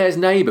upstairs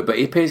neighbour, but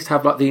he appears to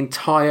have like the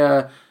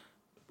entire...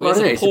 Well, I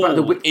don't know, it's about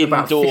the width of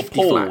about 50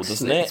 pool, flats,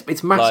 doesn't it?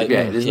 It's massive,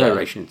 there's no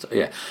relation.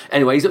 Yeah.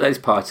 Anyway, he's at this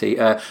party.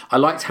 I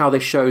liked how they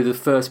show the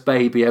first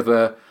baby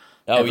ever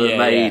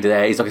made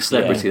there. He's like a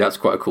celebrity. That's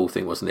quite a cool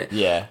thing, wasn't it?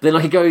 Yeah. Then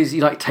like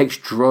he like takes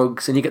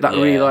drugs, and you get that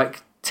really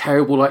like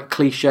terrible like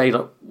cliche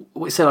like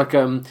what say like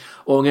I'm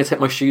going to take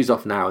my shoes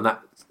off now, and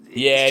that.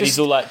 Yeah, and he's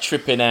all like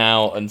tripping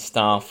out and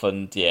stuff,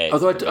 and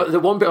Although the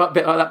one bit like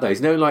that though is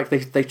like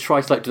they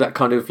try to like do that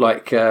kind of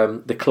like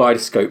the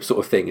kaleidoscope sort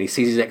of thing, and he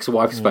sees his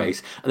ex-wife's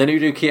face, and then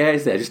Udo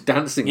Kier's there just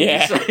dancing.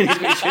 Yeah,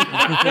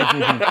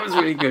 that was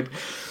really good.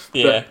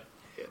 Yeah.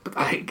 But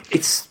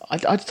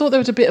I thought there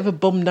was a bit of a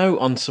bum note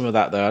on some of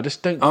that though. I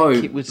just don't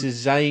think it was a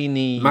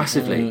zany.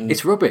 Massively,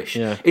 it's rubbish.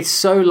 Yeah. It's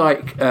so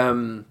like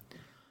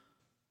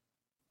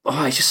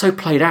it's just so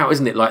played out,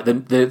 isn't it? Like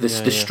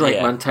the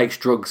straight man takes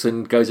drugs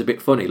and goes a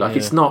bit funny. Like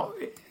it's not.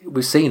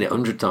 We've seen it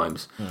 100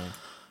 times.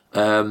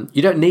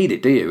 You don't need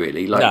it, do you?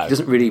 Really? Like it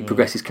doesn't really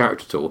progress his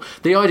character at all.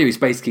 The idea is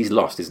basically he's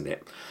lost, isn't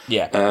it?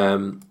 Yeah.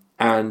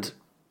 And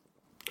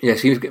so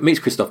he meets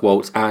Christoph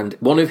Waltz, and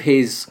one of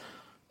his.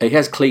 He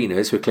has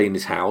cleaners who are cleaning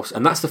his house,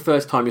 and that's the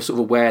first time you're sort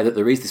of aware that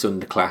there is this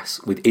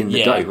underclass within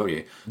the dome, aren't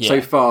you? Yeah. So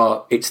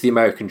far, it's the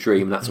American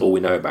dream, and that's all we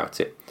know about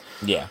it.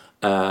 Yeah.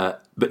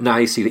 But now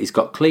you see that he's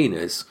got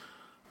cleaners,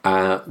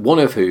 one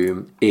of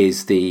whom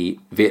is the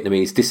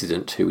Vietnamese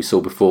dissident who we saw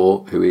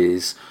before, who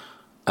is,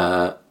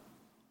 I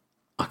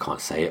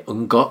can't say it,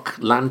 Ngoc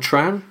Lan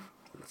Tran?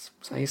 That's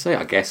how you say it,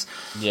 I guess.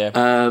 Yeah.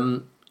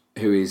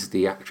 Who is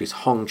the actress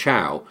Hong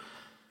Chow,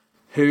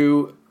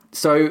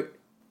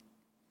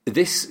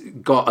 this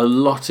got a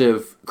lot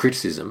of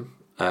criticism.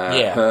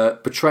 Her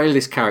portrayal of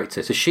this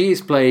character. So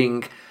she's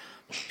playing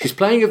a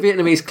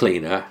Vietnamese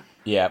cleaner.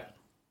 Yeah.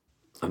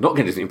 I'm not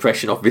going to do the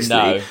impression, obviously.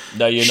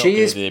 No, you're not going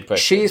to do the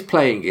impression. She is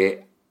playing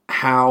it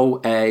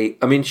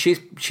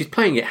she's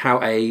playing it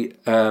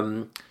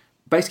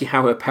basically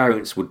how her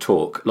parents would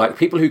talk. Like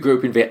people who grew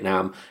up in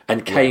Vietnam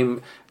and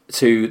came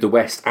to the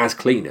West as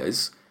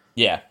cleaners.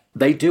 Yeah.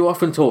 They do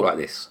often talk like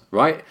this,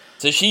 right?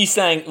 So she's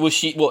saying,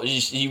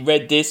 she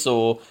read this,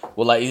 or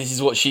like this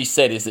is what she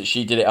said, is that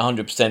she did it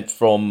 100%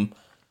 from,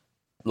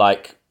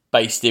 like,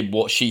 based in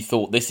what she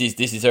thought. This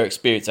is her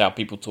experience, how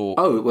people talk.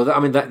 Oh well,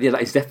 that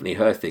is definitely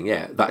her thing.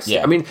 Yeah,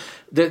 I mean,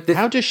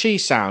 how does she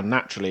sound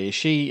naturally? Is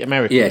she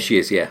American? Yeah, she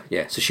is. Yeah.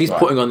 So she's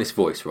putting on this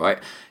voice, right?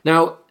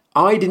 Now,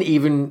 I didn't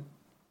even.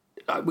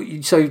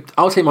 So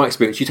I'll take my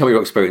experience. You tell me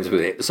your experience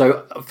with it.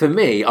 So for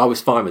me, I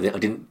was fine with it. I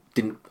didn't.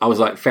 I was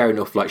like, fair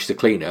enough. Like she's a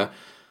cleaner.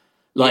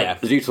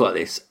 Like the dudes like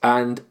this,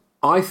 and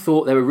I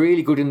thought they were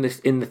really good in the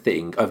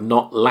thing of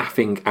not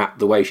laughing at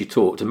the way she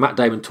talked. And Matt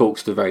Damon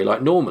talks to her very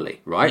like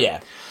normally,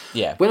 right?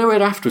 Yeah. When I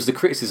read afterwards the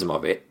criticism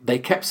of it, they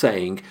kept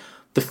saying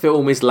the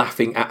film is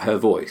laughing at her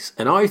voice,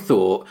 and I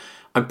thought,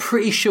 I'm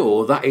pretty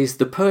sure that is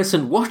the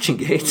person watching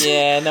it.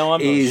 Yeah, no, I'm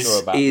not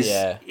sure about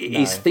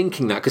is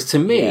thinking that, because to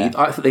me,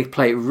 I thought they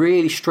play it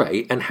really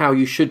straight and how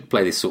you should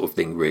play this sort of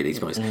thing. Really, to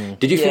be honest,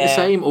 did you think the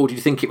same, or did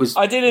you think it was?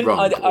 I didn't.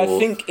 Wrong, I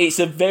think it's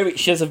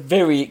she has a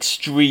very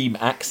extreme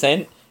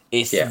accent.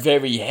 It's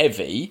very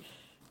heavy,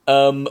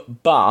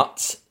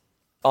 but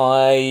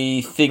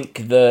I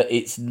think that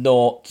it's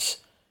not.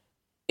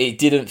 It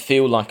didn't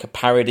feel like a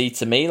parody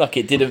to me. Like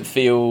it didn't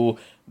feel.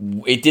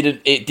 It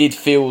did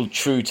feel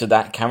true to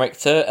that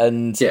character,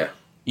 and I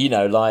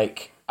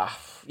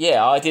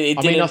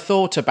did. I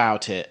thought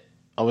about it.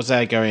 I was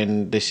there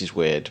going, "This is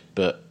weird,"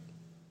 but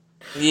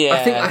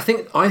I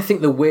think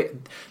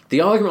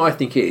the argument I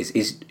think is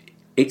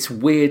it's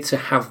weird to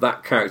have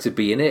that character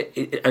be in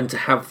it, and to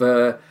have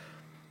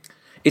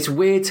it's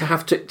weird to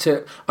have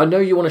to. I know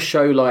you want to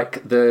show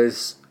like there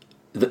is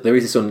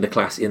this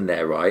underclass in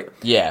there, right?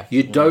 Yeah.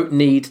 You don't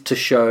need to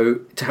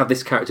have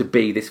this character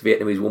be this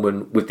Vietnamese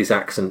woman with this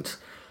accent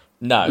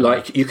No.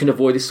 Like, you can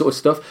avoid this sort of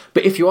stuff.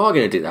 But if you are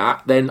going to do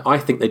that, then I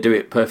think they do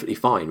it perfectly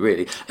fine,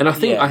 really. And I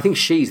think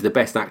she's the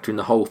best actor in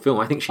the whole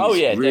film. I think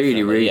she's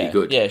really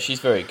good. Yeah,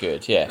 she's very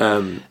good, yeah.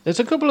 There's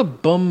a couple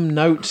of bum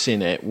notes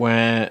in it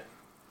where...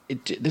 I'm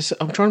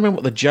trying to remember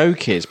what the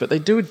joke is, but they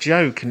do a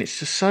joke and it's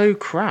just so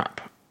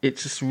crap. It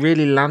just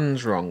really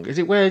lands wrong. Is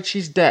it where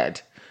she's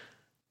dead?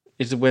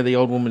 Is it where the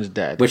old woman's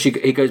dead? Where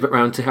he goes back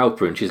round to help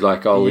her and she's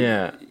like, oh...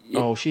 Yeah.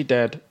 Oh, she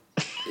dead.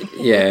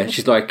 Yeah,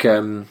 she's like...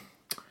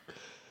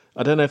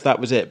 I don't know if that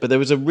was it, but there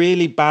was a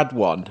really bad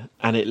one,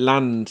 and it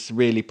lands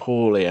really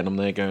poorly, and I'm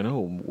there going,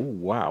 oh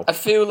wow. I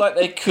feel like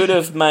they could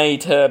have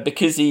made her,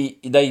 because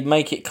they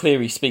make it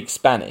clear he speaks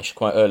Spanish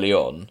quite early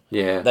on.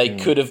 Yeah. They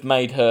could have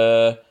made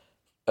her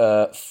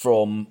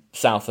from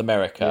South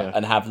America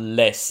and have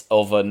less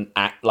of an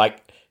act,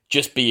 like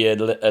just be a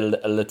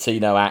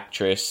Latino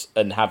actress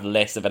and have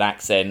less of an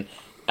accent.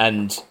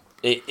 And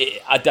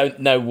I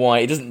don't know why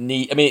it doesn't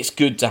need. I mean, it's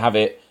good to have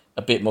it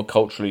a bit more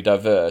culturally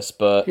diverse,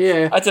 but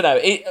I don't know.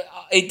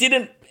 It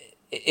didn't.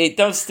 It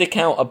does stick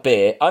out a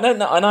bit. I don't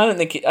know, and I don't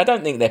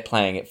think they're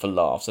playing it for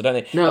laughs. I don't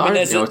think. No,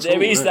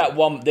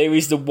 there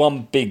is the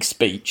one big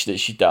speech that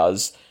she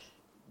does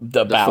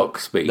about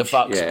the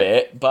fuck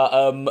bit, but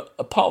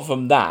apart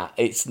from that,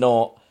 it's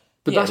not.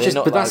 But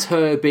that's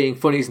her being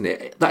funny, isn't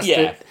it?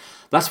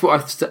 That's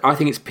what I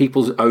think. It's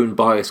people's own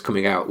bias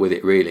coming out with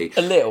it, really.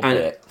 A little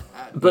bit,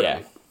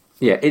 but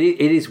it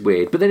is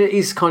weird. But then it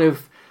is kind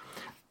of.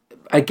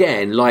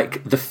 Again,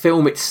 like, the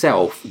film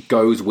itself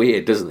goes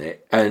weird, doesn't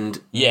it? And,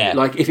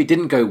 like, if it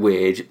didn't go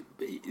weird,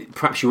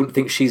 perhaps you wouldn't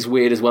think she's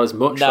weird as well as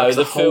much. No, like,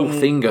 the whole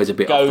thing goes a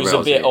bit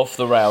off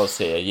the rails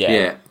here,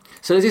 yeah.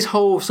 So there's this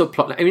whole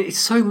subplot. I mean, it's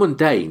so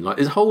mundane. Like,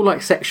 there's a whole,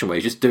 like, section where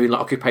he's just doing,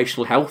 like,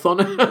 occupational health on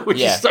her,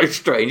 which is so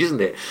strange, isn't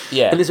it?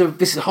 Yeah. And there's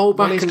this whole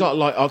back. Well, he's got,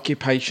 like,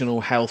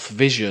 occupational health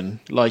vision.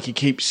 Like, he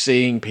keeps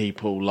seeing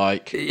people,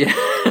 like,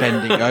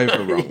 bending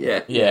over wrong.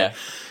 Yeah.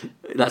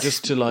 That's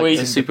just to, like,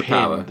 a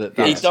superpower.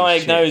 He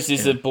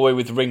diagnoses a boy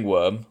with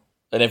ringworm.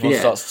 And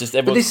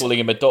everyone's calling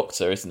him a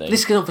doctor, isn't he?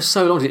 This goes on for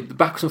so long,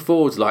 backwards and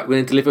forwards, like when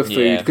they deliver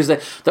food, because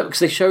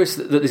they show us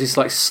that there's this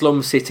like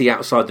slum city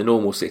outside the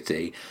normal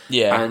city,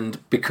 and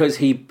because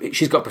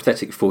she's got a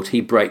prosthetic foot,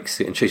 he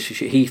breaks it, and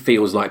he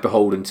feels like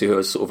beholden to her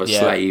as sort of a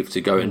slave to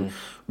go and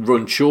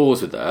run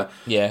chores with her,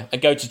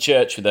 and go to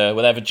church with her.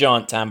 They have a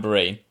giant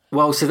tambourine.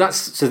 Well,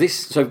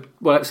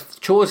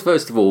 chores,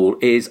 first of all,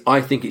 is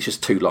I think it's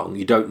just too long.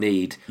 You don't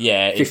need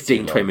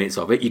 15, 20 minutes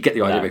of it. You get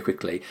the idea very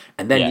quickly,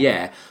 and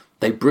then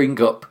they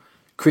bring up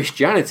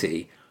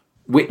Christianity,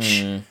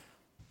 which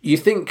you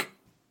think,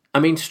 I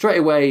mean, straight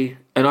away,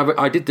 and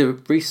I did the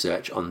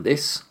research on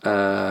this,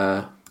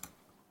 6%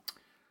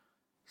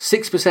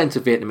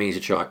 of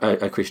Vietnamese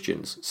are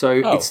Christians.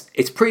 So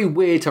it's pretty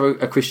weird to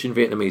have a Christian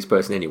Vietnamese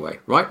person anyway,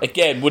 right?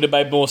 Again, would have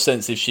made more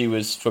sense if she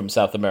was from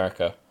South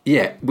America.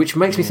 Yeah, which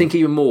makes me think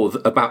even more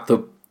about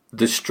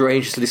the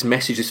strangeness of this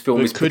message this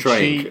film is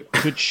portraying.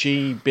 Could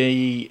she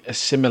be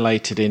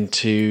assimilated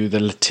into the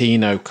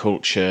Latino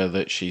culture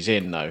that she's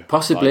in, though?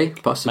 Possibly.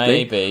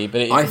 Maybe,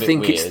 but I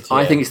think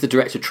it's the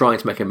director trying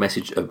to make a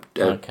message, a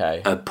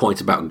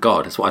point about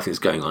God. That's what I think is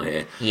going on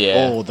here.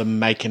 Yeah. Or them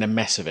making a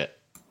mess of it.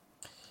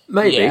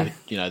 Maybe.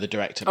 Yeah. The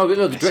director. Oh,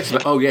 no, the director.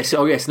 Oh, yes.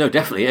 No,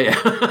 definitely. Yeah.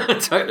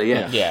 Totally,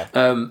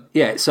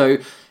 yeah. So...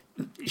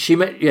 she's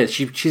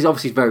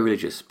obviously very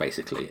religious,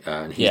 basically,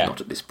 and he's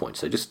not at this point.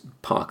 So just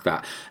park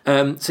that.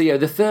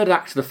 The third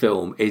act of the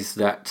film is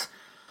that,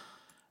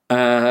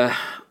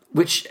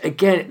 which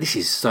again, this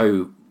is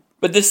so.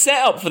 But the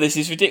setup for this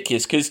is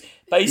ridiculous because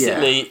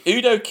basically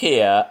Udo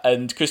Kier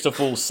and Christoph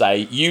Waltz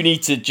say you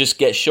need to just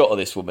get shot of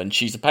this woman.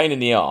 She's a pain in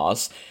the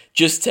arse.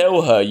 Just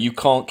tell her you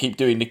can't keep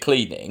doing the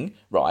cleaning,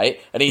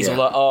 right? And he's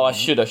like, oh, I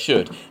should.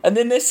 And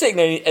then they're sitting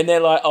there and they're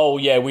like, oh,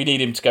 yeah, we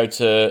need him to go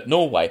to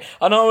Norway.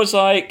 And I was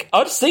like,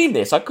 I'd seen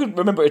this. I couldn't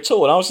remember it at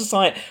all. And I was just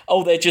like,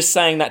 oh, they're just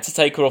saying that to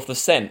take her off the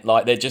scent.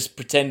 Like, they're just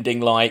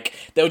pretending like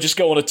they'll just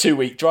go on a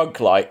 2-week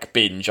drug, like,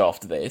 binge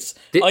after this.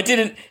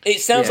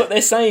 It sounds like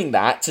they're saying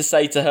that to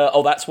say to her,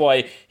 oh, that's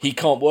why he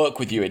can't work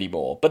with you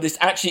anymore. But this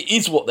actually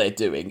is what they're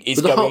doing.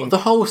 The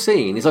whole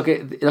scene is like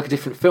a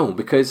different film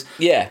because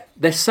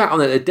they're sat on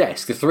their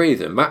desk, the three of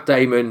them, Matt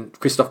Damon,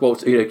 Christoph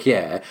Waltz, Udo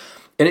Kier,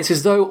 and it's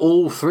as though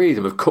all three of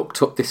them have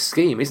cooked up this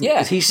scheme, isn't it?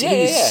 Because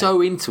he's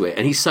so into it,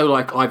 and he's so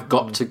like, I've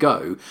got to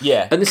go.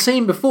 Yeah. And the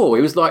scene before,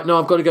 he was like, no,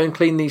 I've got to go and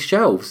clean these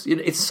shelves.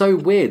 It's so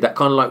weird, that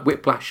kind of like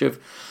whiplash of...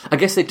 I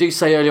guess they do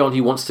say early on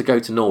he wants to go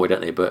to Norway,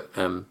 don't they? But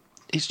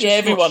it's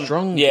just not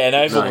strong. Yeah,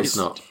 no, it's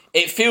not.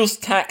 It feels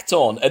tacked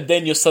on, and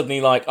then you're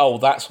suddenly like, oh,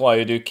 that's why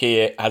Udo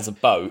Kier has a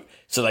boat,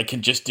 so they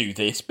can just do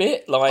this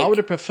bit. Like, I would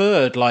have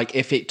preferred, like,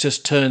 if it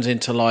just turns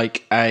into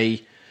like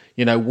a,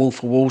 Wolf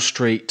of Wall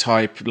Street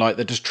type, like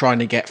they're just trying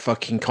to get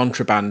fucking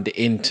contraband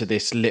into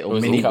this little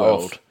mini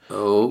world.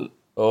 Oh,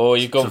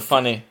 you've gone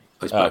funny.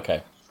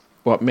 Okay.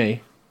 What,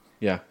 me?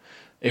 Yeah.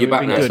 It would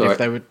have been good if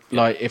they would,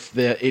 like,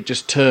 it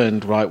just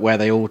turned right where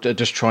they all are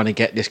just trying to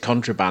get this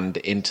contraband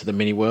into the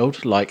mini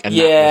world, like, and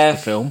that was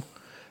the film.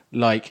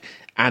 Like,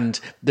 and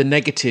the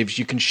negatives,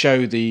 you can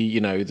show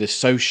the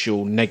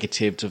social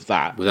negatives of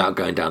that without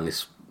going down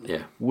this.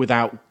 Yeah.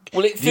 Without.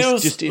 Well, it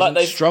feels just like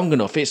isn't strong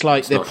enough. It's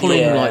like they're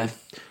pulling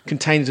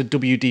containers of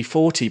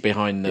WD-40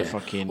 behind the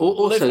fucking.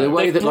 Also, the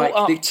way they've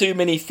brought up too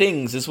many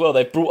things as well.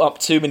 They've brought up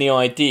too many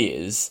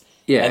ideas.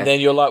 Yeah. And then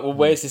you're like, well,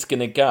 where's this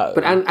going to go?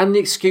 But and the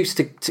excuse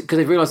because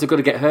they've realised they've got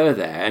to get her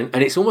there, and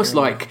it's almost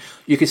like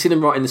you can see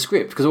them writing the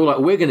script because they're all like,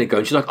 we're going to go,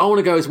 and she's like, I want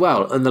to go as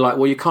well, and they're like,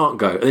 well, you can't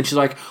go, and then she's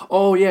like,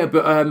 oh yeah,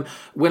 but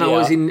when I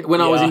was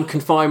in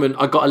confinement,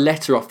 I got a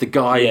letter off the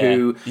guy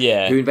who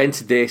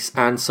invented this,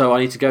 and so I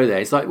need to go there.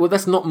 It's like, well,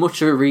 that's not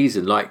much of a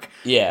reason. Like,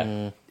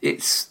 it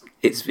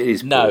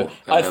is no.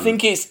 Poor. I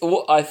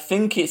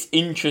think it's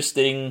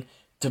interesting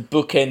to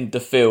bookend the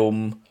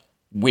film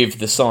with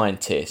the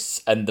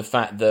scientists and the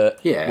fact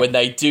that when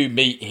they do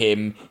meet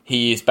him,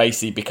 he has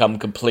basically become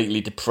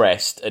completely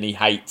depressed and he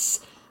hates,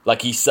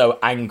 like he's so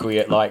angry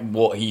at like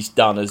what he's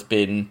done has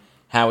been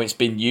how it's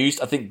been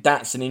used. I think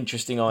that's an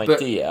interesting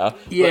idea,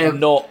 but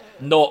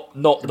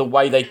not the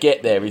way they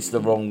get there is the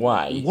wrong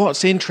way.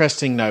 What's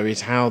interesting though is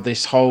how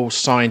this whole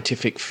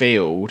scientific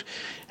field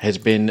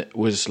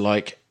was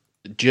like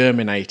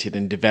germinated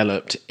and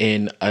developed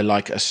in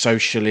a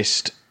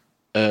socialist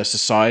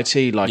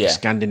society, like a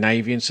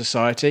Scandinavian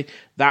society.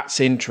 That's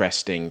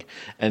interesting,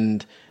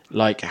 and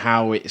like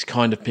how it's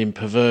kind of been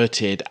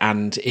perverted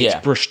and it's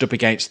brushed up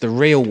against the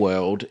real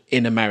world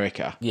in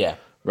America. Yeah,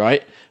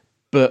 right.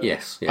 But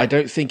I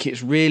don't think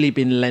it's really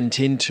been lent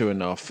into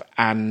enough,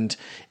 and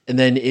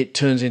then it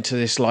turns into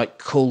this like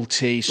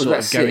culty sort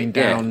of going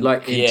down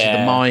into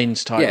the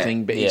mines type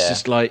thing. But it's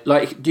just like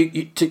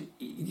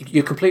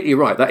you're completely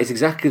right. That is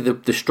exactly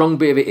the strong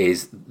bit of it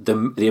is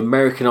the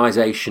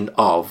Americanization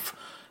of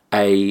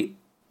a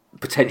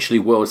potentially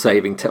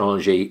world-saving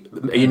technology.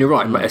 And you're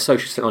right, a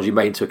socialist technology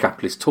made into a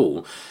capitalist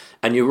tool.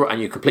 And you're right, and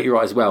you're completely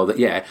right as well that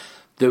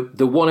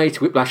the 180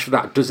 whiplash for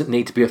that doesn't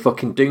need to be a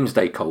fucking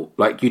doomsday cult.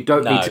 Like you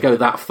don't need to go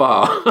that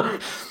far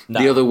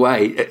the other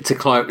way to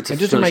climb. It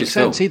doesn't make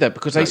sense either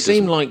because they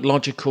seem like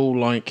logical,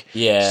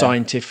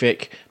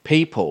 scientific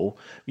people.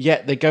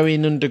 Yet they're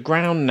going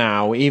underground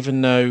now,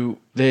 even though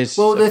there's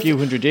a few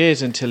hundred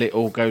years until it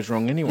all goes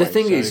wrong anyway. The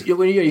thing is,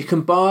 you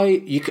can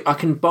buy. I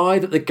can buy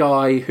that the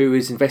guy who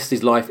has invested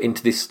his life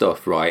into this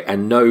stuff, right,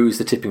 and knows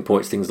the tipping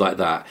points, things like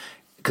that.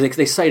 Because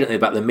they say, don't they,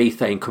 about the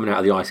methane coming out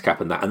of the ice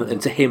cap and that,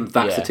 and to him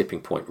that's the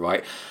tipping point,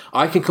 right?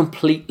 I can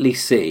completely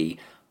see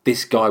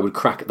this guy would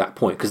crack at that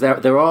point because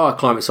there are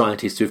climate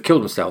scientists who have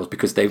killed themselves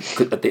because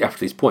after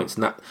these points,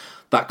 and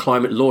that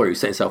climate lawyer who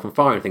set himself on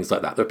fire and things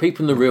like that. There are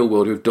people in the real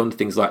world who have done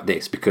things like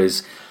this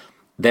because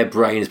their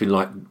brain has been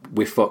like,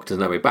 we're fucked, there's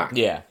no way back.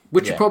 Yeah.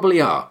 Which you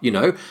probably are,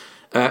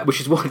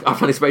 which is why I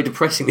find it's very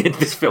depressing at the end of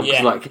this film.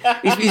 Yeah. Like,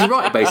 he's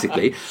right,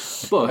 basically.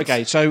 But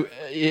okay, so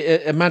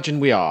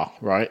imagine we are,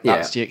 right? Do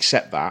you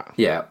accept that?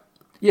 Yeah.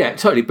 Yeah,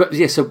 totally. But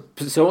so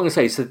what I'm going to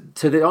say, so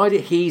the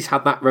idea he's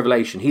had that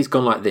revelation, he's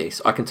gone like this,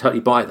 I can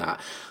totally buy that.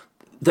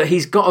 That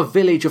he's got a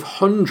village of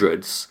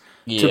hundreds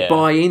to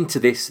buy into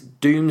this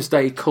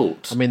doomsday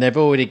cult. I mean, they've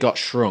already got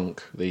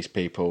shrunk, these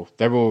people.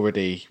 They've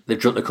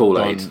drunk the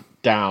Kool-Aid.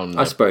 Down.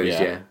 I suppose,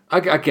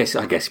 I guess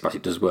perhaps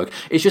it does work.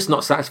 It's just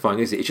not satisfying,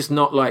 is it? It's just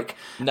not like...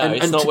 No,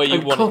 it's not where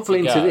you want it to go. And couple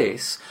into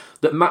this,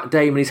 that Matt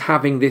Damon is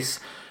having this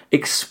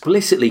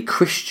explicitly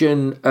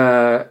Christian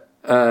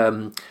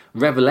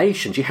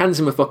revelation. She hands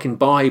him a fucking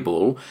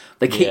Bible.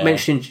 They keep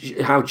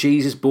mentioning how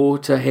Jesus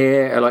brought her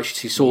here, like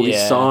she saw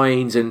these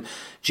signs, and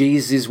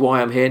Jesus is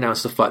why I'm here now, and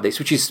stuff like this,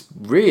 which is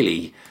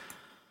really...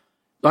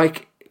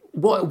 Like,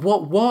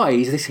 why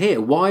is this here?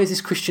 Why is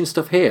this Christian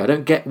stuff here? I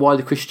don't get why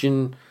the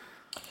Christian...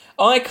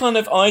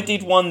 I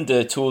did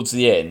wonder towards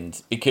the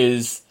end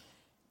because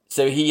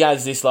so he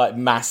has this like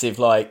massive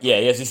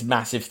he has this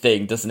massive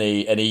thing, doesn't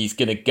he? And he's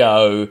gonna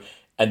go,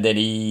 and then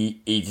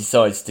he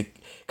decides to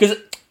because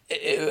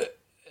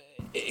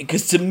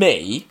to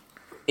me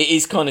it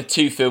is kind of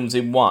two films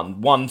in one.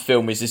 One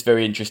film is this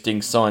very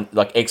interesting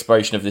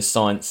exploration of this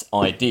science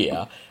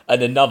idea,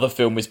 and another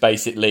film is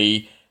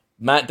basically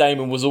Matt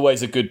Damon was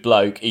always a good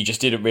bloke. He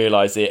just didn't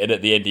realise it, and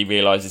at the end he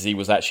realises he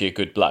was actually a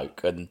good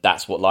bloke, and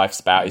that's what life's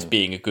about, is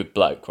being a good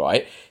bloke,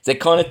 right? So they're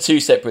kind of two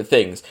separate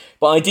things.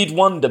 But I did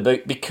wonder,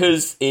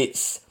 because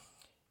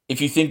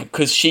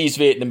because she's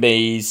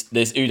Vietnamese,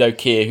 there's Udo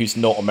Kier who's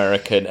not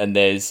American, and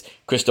there's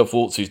Christoph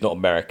Waltz who's not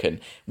American.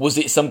 Was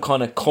it some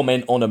kind of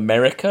comment on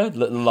America,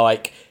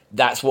 like?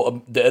 That's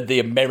what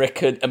the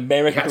America is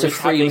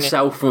having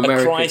a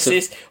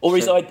crisis, or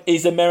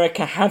is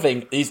America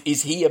having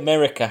is he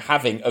America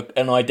having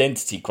an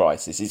identity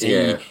crisis? Is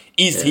he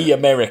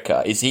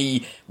America? Is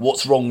he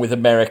what's wrong with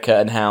America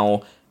and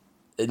how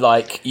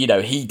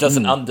he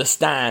doesn't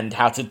understand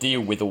how to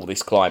deal with all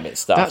this climate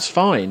stuff? That's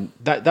fine.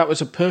 That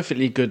was a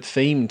perfectly good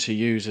theme to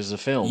use as a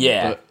film.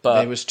 Yeah,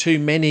 but there was too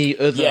many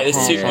other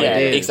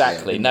ideas.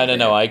 Exactly. No.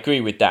 I agree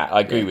with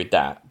that. With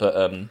that. But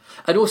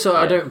and also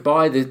I don't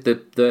buy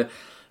the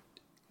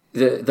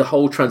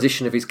whole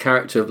transition of his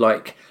character of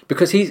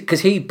because he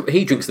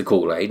drinks the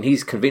Kool-Aid and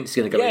he's convinced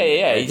he's going to go in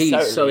there, and he's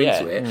totally, so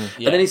into it.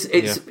 And then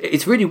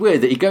it's really weird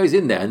that he goes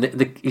in there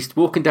and he's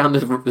walking down the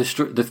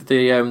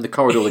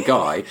corridor, the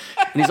guy,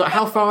 and he's like,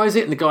 how far is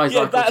it? And the guy's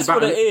like, that's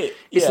what it is.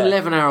 It's an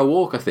 11-hour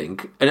walk, I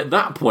think. And at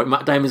that point,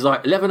 Matt Damon's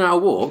like, 11-hour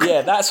walk?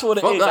 Yeah, that's what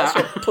it is.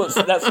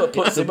 That's what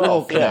puts him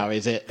off. Now,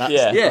 is it? That's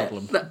the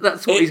problem.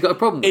 That's what he's got a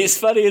problem with. It's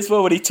funny as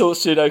well when he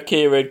talks to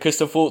Kira and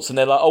Christoph Waltz, and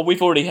they're like, "Oh,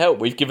 we've already helped.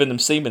 We've given them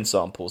semen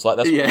samples. Like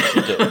that's what you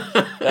should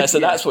do." So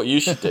that's what you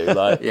should do.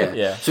 Like,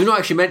 So we're not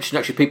actually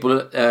mentioning people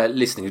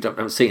listening who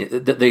haven't seen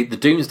it. The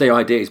Doomsday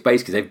idea is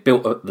basically they've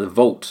built the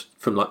vault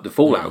from like the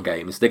Fallout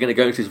games. They're going to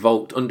go into this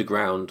vault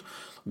underground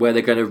where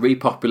they're going to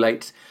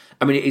repopulate.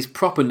 I mean, it is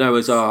proper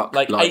Noah's Ark,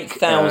 like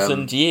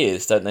 8,000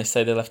 years, don't they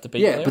say they'll have to be?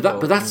 Yeah, there,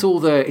 but that's all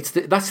that's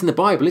in the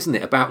Bible, isn't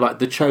it? About like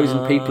the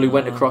chosen people who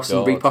went across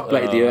and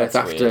repopulated the earth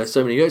after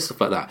so many years, stuff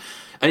like that.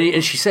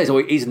 And she says, "Oh,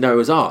 it is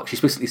Noah's Ark." She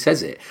explicitly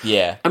says it.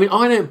 Yeah. I mean,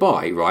 I don't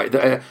buy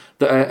that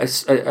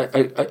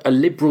a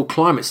liberal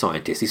climate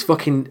scientist is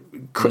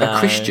fucking a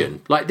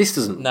Christian. Like this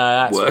doesn't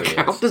work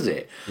out, does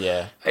it?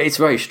 Yeah. It's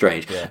very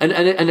strange. Yeah.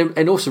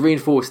 And also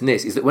reinforcing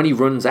this is that when he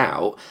runs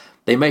out,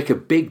 they make a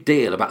big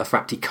deal about the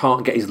fact he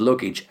can't get his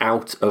luggage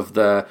out of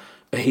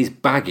his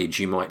baggage,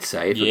 you might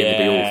say, if we're going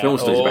to be all film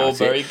studies about it.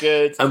 Very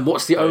good. And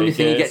what's the only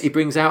thing he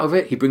brings out of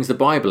it? He brings the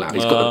Bible out.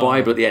 He's got the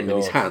Bible at the end of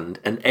his hand,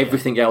 and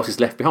everything else is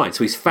left behind.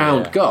 So he's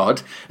found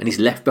God, and he's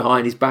left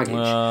behind his baggage.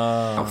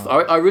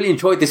 I really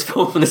enjoyed this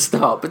film from the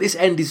start, but this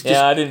end is just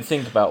I didn't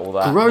think about all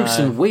that. Gross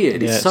and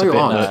weird. It's so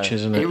odd, much,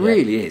 isn't it? It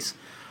really is.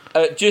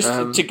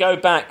 Just to go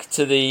back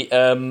to the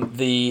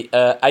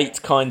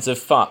 8 kinds of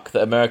fuck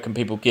that American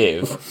people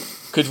give,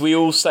 could we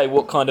all say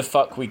what kind of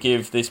fuck we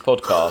give this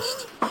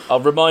podcast? I'll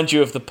remind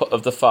you of the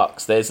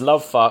fucks. There's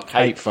love fuck,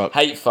 hate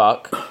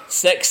fuck,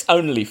 sex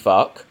only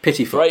fuck,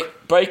 pity fuck,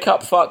 break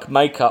up fuck,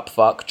 make up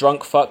fuck,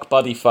 drunk fuck,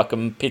 buddy fuck,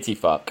 and pity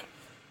fuck.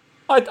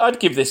 I'd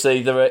give this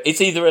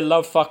it's either a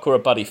love fuck or a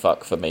buddy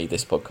fuck for me.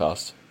 This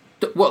podcast.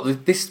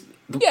 What this?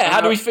 Yeah,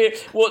 how do we feel?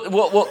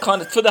 What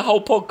kind of for the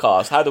whole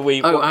podcast? How do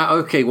we?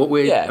 Okay. What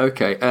we? Yeah.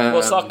 Okay.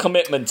 What's our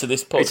commitment to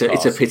this podcast?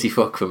 It's a pity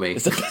fuck for me.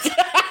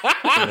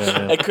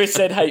 And Chris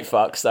said hate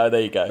fuck, so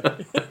there you go.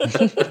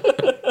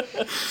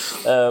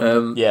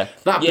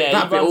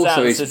 That bit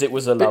also says it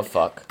was a love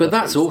fuck. But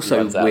that's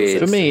also weird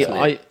for me.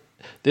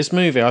 This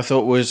movie I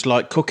thought was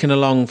like cooking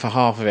along for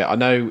half of it. I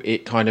know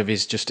it kind of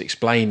is just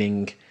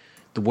explaining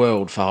the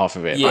world for half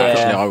of it. Yeah. But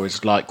actually, I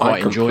was like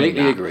quite enjoying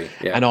that. I completely agree.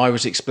 Yeah. And I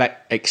was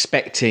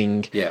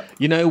expecting,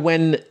 you know,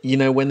 when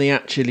they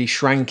actually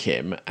shrank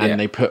him and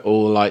they put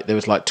there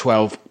was like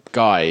 12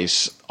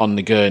 guys on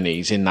the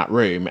gurneys in that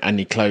room, and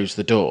he closed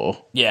the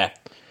door. Yeah.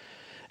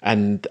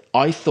 And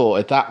I thought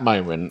at that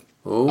moment,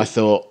 I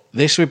thought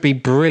this would be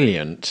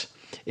brilliant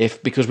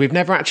because we've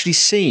never actually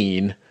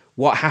seen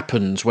what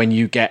happens when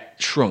you get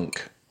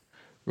shrunk.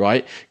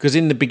 Right, because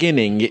in the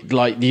beginning,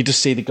 you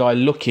just see the guy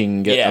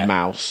looking at the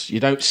mouse.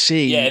 You don't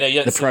see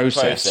the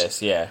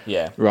process.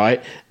 Yeah.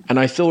 Right, and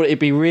I thought it'd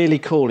be really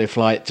cool if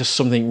just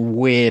something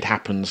weird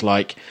happens.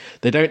 Like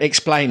they don't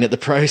explain that the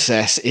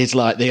process is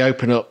they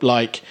open up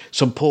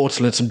some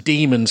portal and some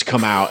demons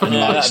come out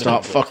and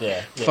start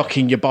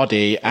fucking your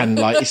body, and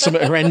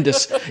something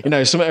horrendous.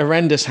 Something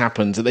horrendous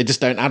happens that they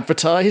just don't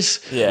advertise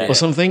or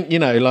something.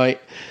 I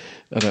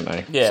don't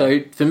know. Yeah.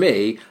 So for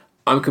me,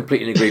 I'm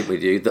completely in agreement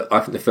with you that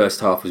I think the first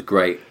half was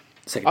great.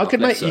 You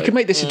could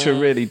make this into a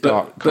really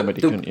dark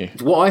comedy, couldn't you?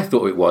 What I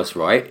thought it was,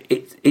 right?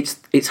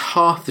 It's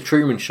half the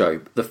Truman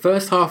Show. The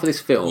first half of this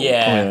film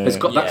has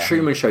got that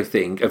Truman Show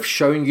thing of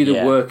showing you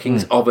the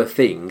workings of a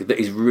thing that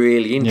is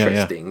really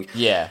interesting.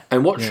 Yeah.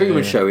 And what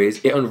Truman Show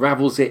is, it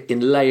unravels it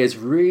in layers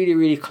really,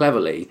 really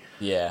cleverly.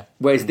 Yeah.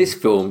 Whereas this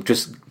film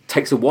just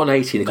takes a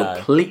 180 in a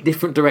complete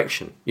different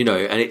direction. And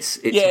it's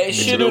it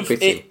should have.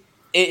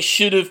 It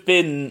should have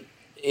been.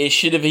 He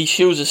should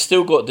have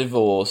still got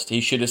divorced.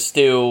 He should have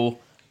still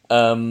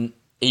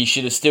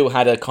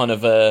had a kind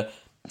of a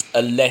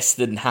less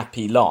than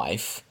happy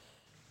life.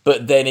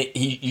 But then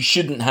you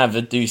shouldn't have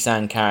a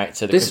Doosan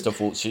character,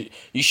 Christoph Waltz.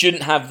 You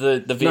shouldn't have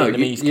the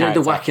Vietnamese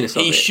character. The wackiness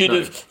of it.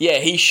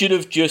 He should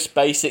have just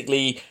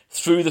basically,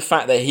 through the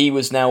fact that he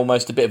was now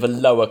almost a bit of a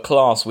lower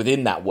class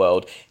within that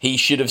world, he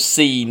should have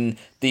seen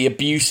the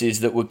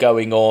abuses that were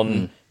going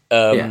on.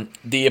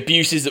 The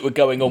abuses that were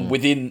going on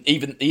within,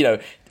 even,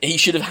 he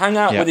should have hung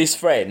out with his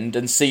friend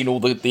and seen all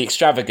the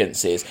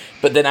extravagances,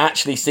 but then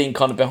actually seen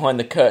kind of behind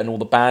the curtain all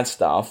the bad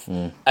stuff.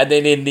 And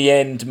then in the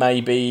end,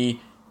 maybe,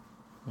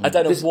 I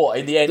don't know what,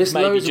 in the end,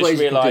 maybe just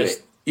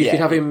realised... You could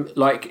have him,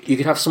 you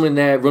could have someone in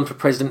there run for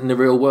president in the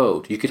real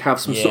world. You could have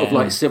some sort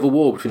of civil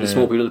war between the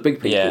small people and the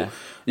big people.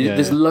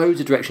 There's loads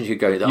of directions you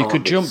could go. You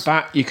could jump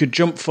back. You could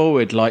jump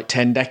forward like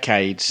 10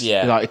 decades.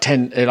 Yeah, like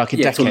a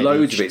decade. So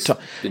loads of it's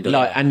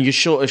and you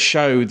sort of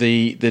show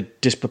the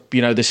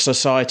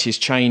society's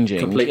changing.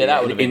 Completely. Yeah,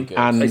 that would have been good.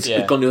 And it's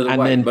gone the other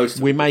way. And then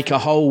we make a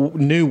whole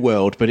new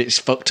world, but it's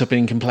fucked up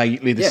in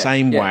completely the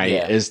same way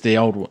as the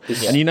old one.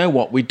 Yeah. And you know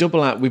what? We've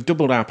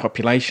doubled our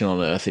population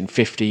on Earth in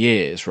 50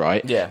 years,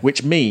 right? Yeah.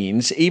 Which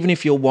means even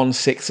if you're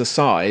 1/6 the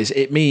size,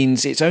 it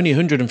means it's only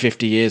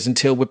 150 years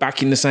until we're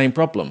back in the same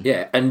problem.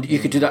 Yeah, and you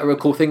could do that real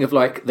cool thing of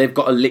like they've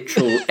got a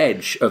literal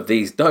edge of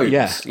these domes.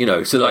 Yeah. So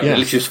like they're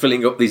literally just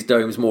filling up these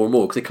domes more and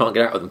more because they can't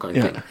get out of them, kind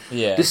of thing.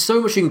 Yeah. There's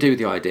so much you can do with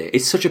the idea.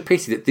 It's such a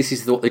pity that this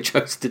is what they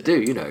chose to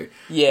do.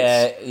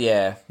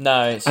 Yeah.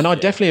 No. And I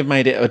definitely have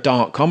made it a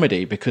dark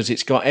comedy because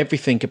it's got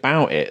everything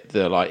about it.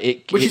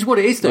 Which is what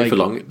it is though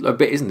for a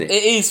bit, isn't it?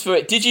 It is for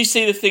it. Did you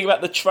see the thing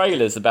about the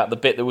trailers about the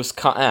bit that was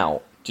cut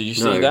out? Did you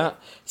see that?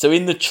 So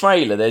in the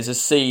trailer, there's a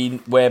scene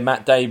where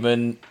Matt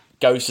Damon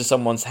goes to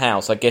someone's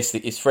house, I guess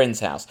his friend's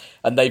house,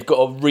 and they've got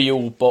a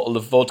real bottle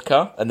of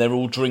vodka, and they're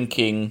all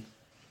drinking,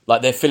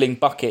 like they're filling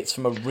buckets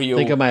from a real. I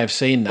think I may have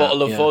seen that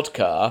bottle of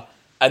vodka,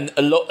 and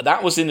a lot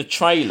that was in the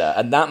trailer,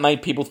 and that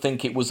made people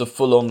think it was a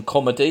full-on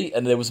comedy,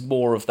 and there was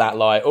more of that,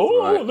 like,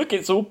 look,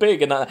 it's all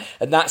big, and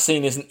that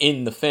scene isn't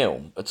in the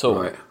film at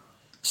all. Right.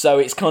 So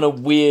it's kind of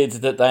weird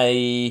that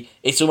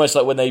it's almost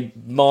like when they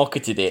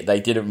marketed it,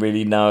 they didn't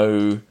really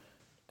know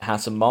how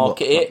to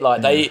market it.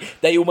 Like they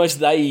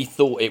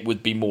thought it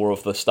would be more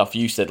of the stuff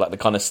you said, like the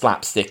kind of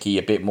slapsticky,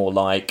 a bit more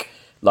like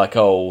like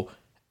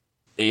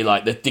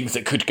the things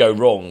that could go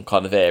wrong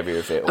kind of area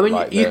of it. I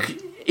mean,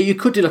 you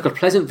could do like a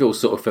Pleasantville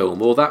sort of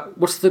film, or that.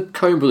 What's the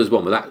Coen Brothers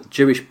one with that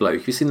Jewish bloke?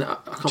 Have you seen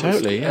that?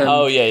 Totally.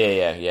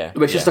 Yeah. Yeah.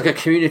 Where it's just like a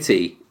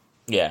community.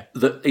 Yeah,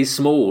 that is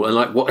small and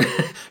like what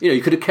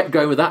you could have kept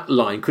going with that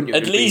line, couldn't you?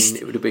 At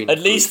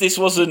least this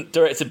wasn't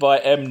directed by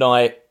M.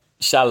 Night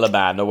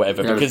Shyamalan or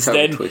whatever, because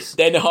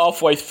then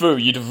halfway through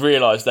you'd have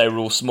realised they were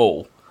all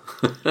small.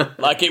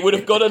 Like it would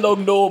have gone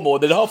along normal,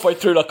 then halfway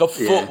through like a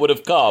foot would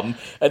have come,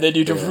 and then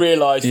you'd have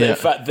realised that in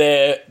fact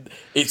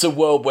it's a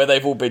world where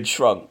they've all been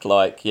shrunk.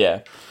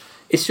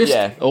 It's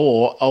just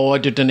or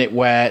I'd have done it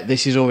where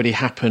this has already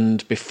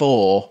happened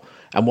before.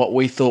 And what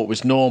we thought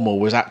was normal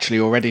was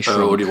actually already shrunk.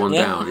 Already one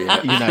down, Yeah.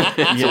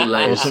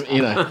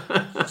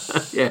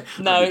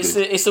 No,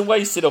 it's a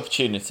wasted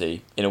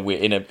opportunity in a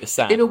way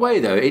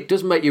though. It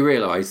does make you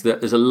realise that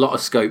there's a lot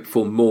of scope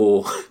for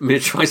more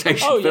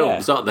miniaturisation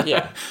films, aren't there?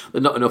 Yeah.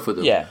 But not enough of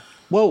them. Yeah.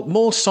 Well,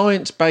 more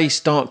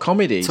science-based dark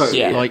comedies,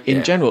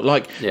 in general.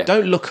 Like,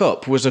 Don't Look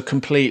Up was a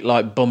complete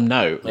bum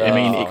note. I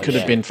mean, it could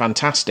have been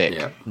fantastic.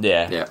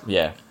 Yeah.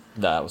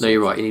 No,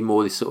 you're right. You need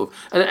more of this sort of,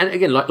 and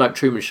again, like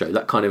Truman Show,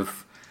 that kind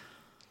of.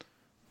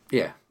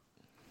 Yeah,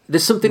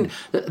 there's something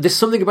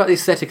about the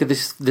aesthetic of the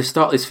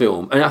start of this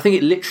film, and I think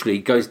it literally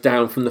goes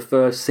down from the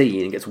first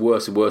scene and gets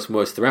worse and worse and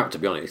worse throughout. To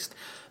be honest,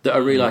 that I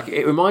really like.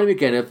 It reminded me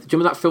again of. Do you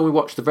remember that film we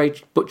watched, the very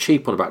but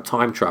cheap one about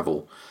time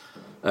travel?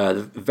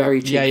 The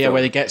very cheap film.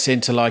 Where he gets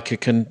into like a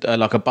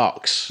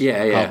box,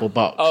 cardboard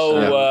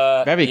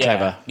box. Very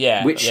clever.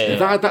 Yeah, which they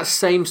had that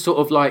same sort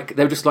of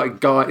they were just like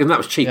guy, and that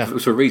was cheap. It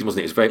was for a reason,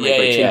 wasn't it? It was very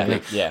very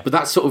cheaply. Yeah. But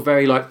that's sort of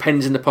very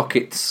pens in the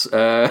pockets.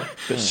 But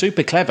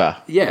super clever.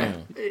 Yeah,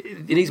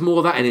 it needs more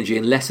of that energy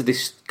and less of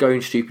this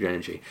going stupid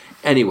energy.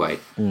 Anyway,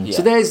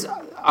 so there's.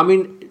 I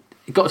mean.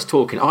 It got us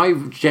talking. I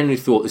generally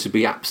thought this would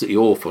be absolutely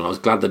awful, and I was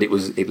glad that it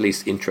was at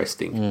least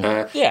interesting.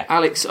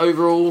 Alex,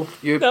 overall,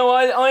 No,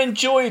 I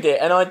enjoyed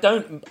it, and I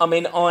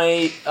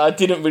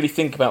didn't really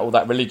think about all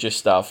that religious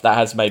stuff. That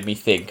has made me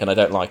think, and I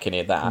don't like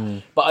any of that.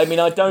 But I mean,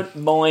 I don't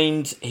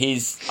mind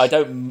I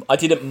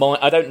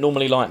don't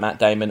normally like Matt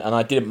Damon, and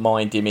I didn't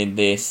mind him in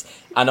this,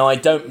 and I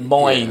don't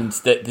mind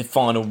the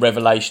final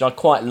revelation. I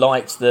quite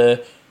liked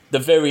the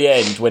very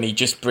end when he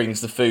just brings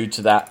the food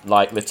to that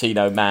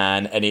Latino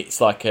man, and it's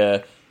like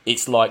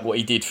what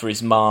he did for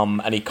his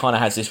mum, and he kind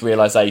of has this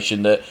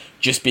realisation that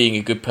just being a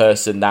good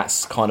person,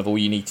 that's kind of all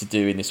you need to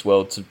do in this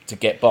world to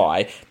get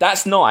by.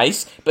 That's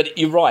nice, but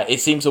you're right, it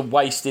seems a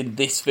waste in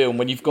this film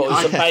when you've got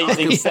this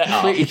amazing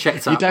setup.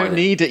 You don't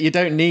need it. You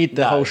don't need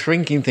the whole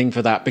shrinking thing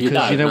for that, because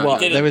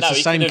there is the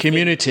same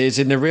communities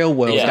in the real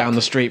world down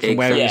the street from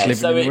where he's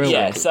living in the real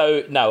world.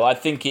 So no, I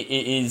think it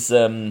is...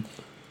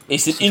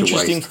 it's an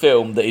interesting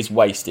film that is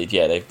wasted.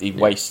 Yeah, he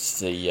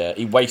wastes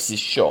his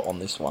shot on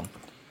this one.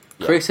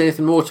 Chris,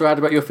 anything more to add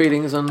about your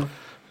feelings on?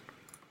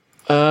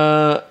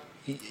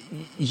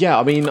 Yeah,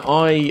 I mean,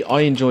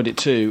 I enjoyed it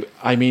too.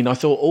 I mean, I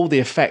thought all the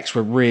effects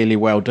were really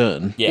well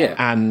done. Yeah.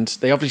 And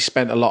they obviously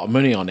spent a lot of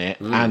money on it.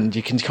 And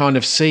you can kind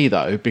of see,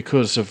 though,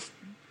 because of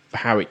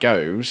how it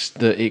goes,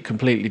 that it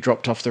completely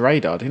dropped off the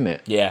radar, didn't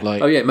it? Yeah.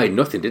 It made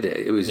nothing, did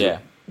it? It was... Yeah.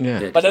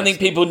 But I don't think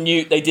people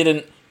knew... They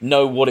didn't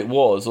know what it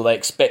was, or they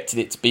expected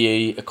it to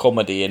be a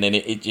comedy, and then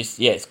it just...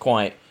 Yeah, it's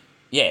quite...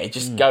 Yeah, it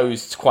just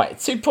goes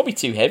probably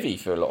too heavy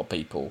for a lot of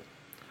people.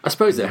 I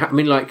suppose that. I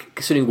mean,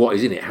 considering what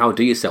is in it, how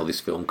do you sell this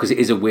film? Because it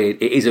is a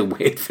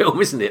weird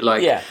film, isn't it?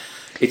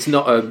 It's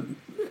not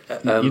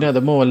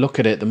the more I look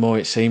at it, the more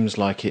it seems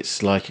like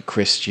it's like a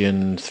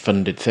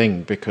Christian-funded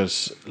thing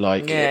because,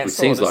 like, it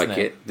seems like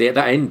it.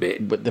 That end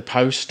bit, but the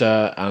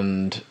poster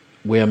and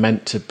we're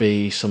meant to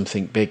be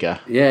something bigger.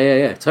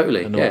 Yeah,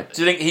 totally. Do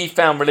you think he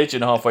found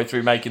religion halfway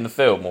through making the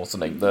film or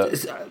something?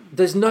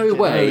 There's no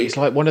way. It's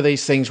like one of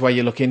these things where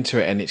you look into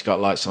it and it's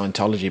got like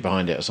Scientology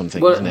behind it or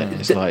something, isn't it?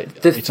 It's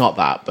it's not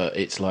that, but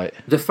it's like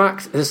the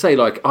fact. As I say,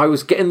 like I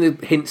was getting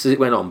the hints as it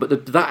went on,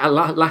 but that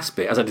last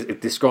bit, as I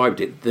described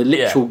it, the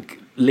literal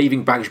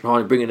leaving baggage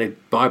behind, and bringing a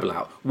Bible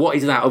out. What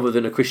is that other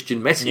than a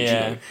Christian message?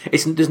 Yeah.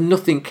 There's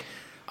nothing.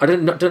 I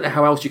don't know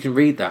how else you can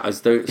read that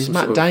as though is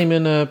Matt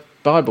Damon a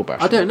Bible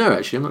basher? I don't know,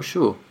 actually. I'm not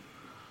sure.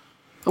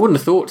 I wouldn't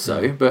have thought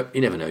so, but you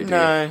never know, do you?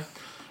 No.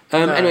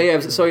 Anyway,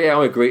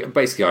 I agree.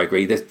 Basically, I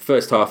agree. The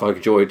first half I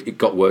enjoyed. It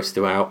got worse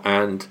throughout,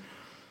 and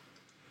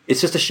it's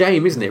just a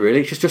shame, isn't it?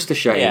 Really, it's just a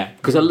shame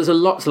because there's a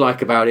lot to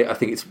like about it. I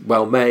think it's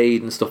well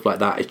made and stuff like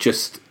that. It's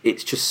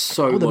just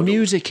so. Well, the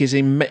music is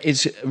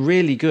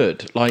really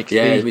good. Like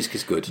the music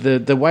is good.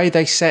 The way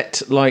they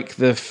set like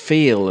the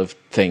feel of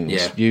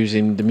things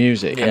using the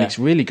music, and it's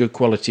really good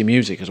quality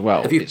music as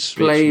well. Have you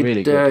played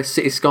really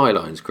City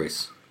Skylines,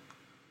 Chris?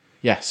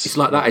 Yes, it's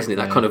like that, isn't it?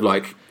 That kind of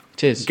like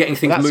it is getting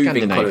things moving.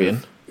 Scandinavian.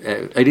 Kind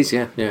of, it is,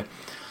 yeah.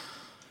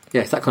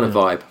 It's that kind of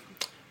vibe.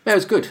 Yeah, it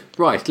was good.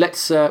 Right,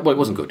 let's. Well, it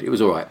wasn't good. It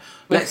was all right.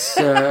 Let's.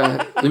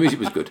 The music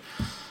was good.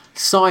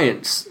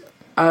 Science.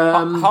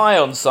 High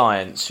on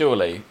science,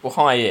 surely, or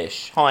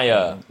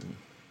higher.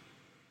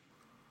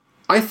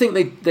 I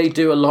think they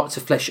do a lot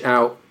to flesh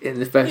out in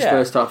the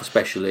first half,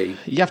 especially.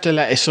 You have to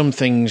let some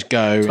things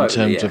go in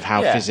terms of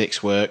how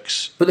physics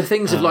works. But the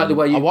things of like the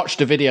way you... I watched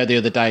a video the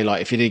other day,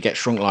 like if you did get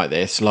shrunk like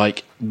this,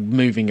 like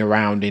moving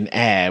around in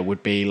air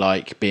would be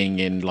like being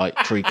in like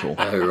treacle.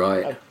 Oh,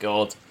 right. Oh,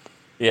 God.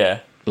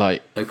 Yeah.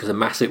 Like... because the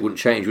mass, it wouldn't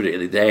change, would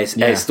it? The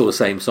air's still the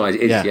same size.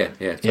 It is,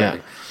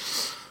 totally.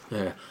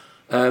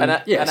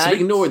 Yeah. So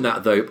ignoring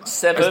that, though,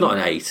 7. It's not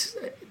an 8.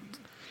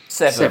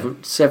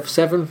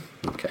 7?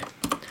 Okay.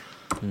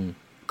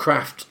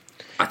 Craft,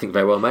 I think,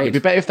 very well made. It'd be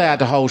better if they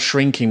had a whole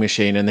shrinking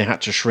machine and they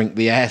had to shrink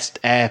the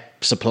air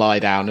supply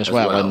down as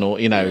well. And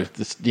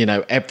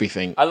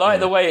everything. I like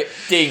the way it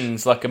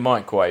dings like a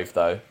microwave,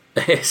 though.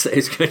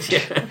 It's good.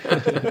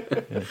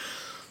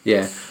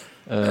 Yeah.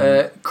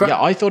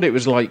 I thought it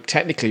was like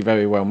technically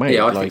very well made.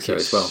 Yeah, I think so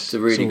as well. It's a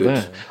really good.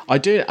 There. I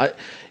do.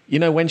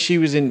 When she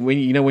was in, when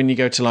you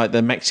go to like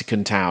the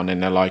Mexican town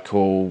and they're like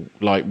all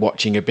like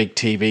watching a big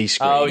TV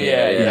screen. Oh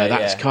yeah,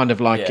 that's kind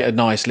of like a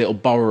nice little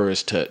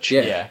borrower's touch.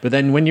 Yeah. But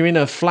then when you're in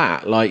her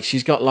flat, like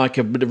she's got like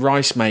a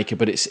rice maker,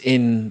 but it's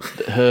in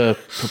her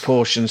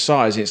proportion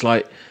size. It's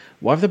like,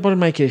 why have they bothered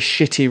making a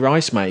shitty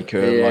rice maker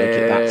like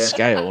at that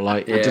scale?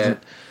 Like it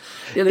doesn't.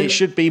 Yeah, it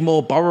should be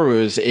more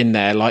borrowers in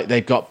there, like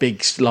they've got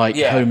big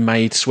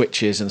homemade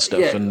switches and stuff.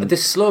 Yeah, and the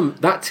slum,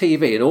 that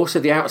TV, and also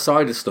the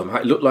outside of the slum,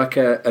 it looked like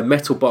a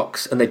metal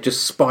box, and they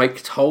just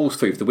spiked holes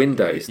through the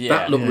windows. Yeah.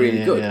 That looked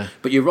really good. Yeah.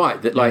 But you're right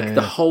that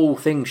the whole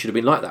thing should have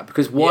been like that,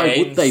 because why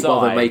would they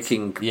bother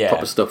making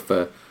proper stuff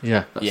for?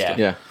 Yeah.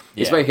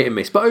 It's very hit and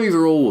miss. But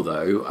overall,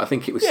 though, I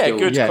think it was still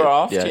good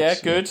craft. Yeah,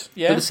 good.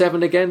 Yeah, for the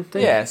 7 again.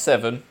 Yeah,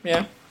 7.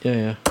 Yeah.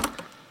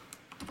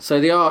 So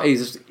the art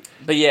is.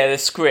 But the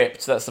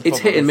script, that's the problem.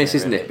 It's hit and miss,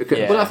 isn't it?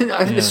 Because, well, I think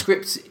the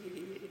script,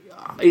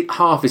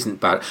 half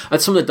isn't bad.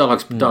 And some of the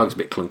dialogue's a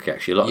bit clunky,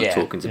 actually. A lot of the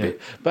talking's a bit...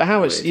 But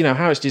how it's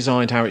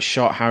designed, how it's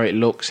shot, how it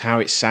looks, how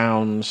it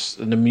sounds,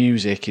 and the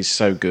music is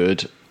so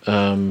good.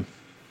 I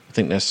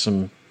think there's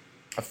some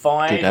a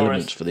 5 good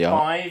elements for the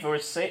art. 5 or a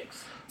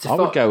 6? I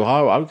would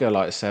go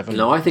like a 7.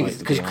 No, I think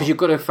because you've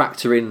got to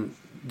factor in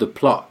the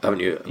plot, haven't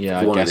you? Yeah,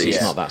 I guess it's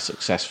not that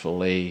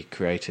successfully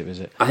creative, is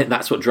it? I think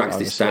that's what drags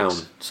this down.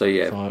 So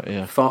I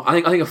think a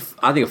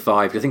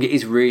 5. I think it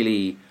is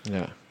really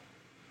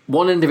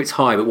one end of it's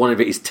high, but one of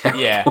it is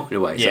terrible in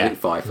a way. So I think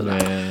 5 for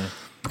that. Yeah.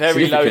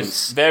 Very low.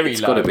 Very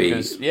low. Got to be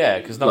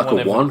because no like one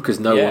a 1 because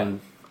no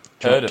one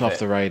heard off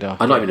the radar.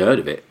 I've not even heard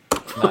of it.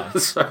 No.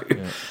 So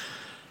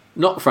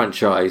not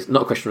franchise,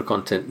 not questionable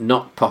content,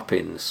 not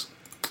pop-ins.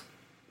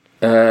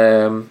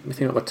 Let me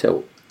think about my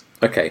tilt.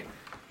 Okay.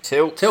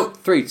 Tilt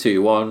 3,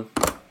 2, 1.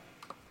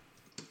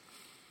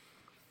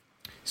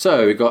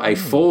 So we got a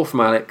 4 from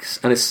Alex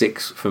and a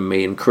 6 from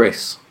me and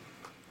Chris,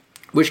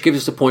 which gives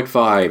us a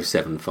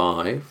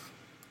 0.575.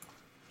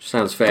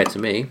 Sounds fair to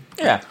me.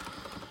 Yeah.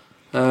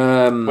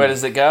 Where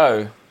does it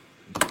go?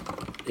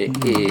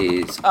 It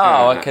is.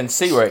 I can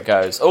see where it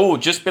goes. Oh,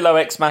 just below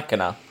Ex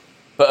Machina,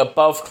 but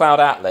above Cloud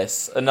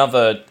Atlas.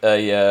 Another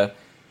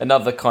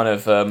kind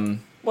of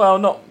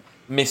not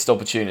missed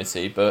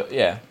opportunity, but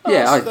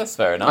that's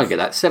fair enough. I get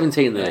that.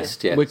 17 on the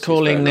list. Yeah, we're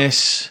calling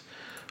this.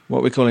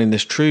 What we're calling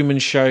this, Truman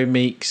Show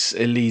meets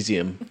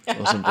Elysium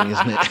or something,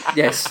 isn't it?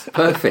 Yes,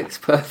 perfect.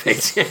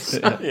 Yes.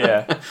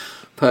 Yeah,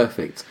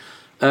 perfect.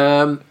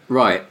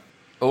 Right.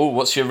 Oh,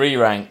 what's your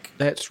re-rank?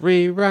 Let's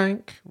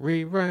re-rank.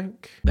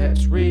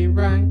 Let's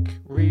re-rank.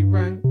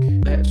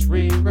 Let's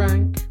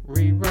re-rank.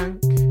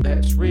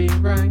 Let's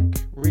re-rank.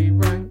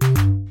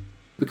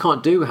 We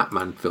can't do a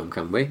Hat-Man film,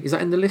 can we? Is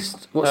that in the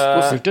list? We've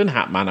done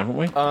Hat-Man, haven't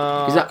we?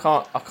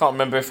 I can't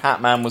remember if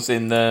Hat-Man was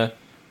in the...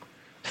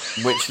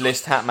 Which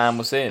list Hat-Man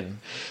was in.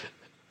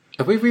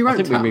 Have we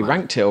re-ranked I think we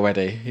re-ranked it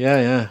already.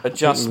 Yeah.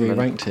 Adjustment. We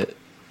re-ranked it.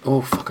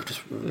 Oh, fuck, I've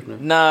just...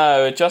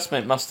 No,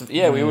 Adjustment must have...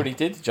 Yeah, we already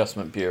did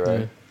Adjustment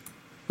Bureau. Yeah.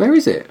 Where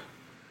is it?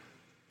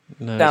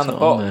 No, down the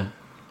bottom.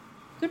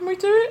 Didn't we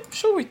do it? I'm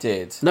sure we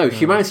did. No,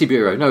 Humanity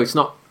Bureau. No, it's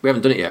not. We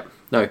haven't done it yet.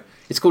 No.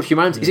 It's called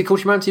Humanity. Is it called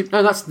Humanity?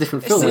 No, that's a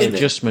different film, isn't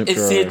it?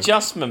 It's the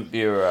Adjustment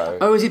Bureau.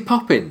 Oh, is it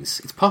Poppins?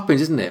 It's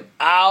Poppins, isn't it?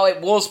 Oh, it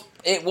was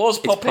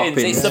Poppins.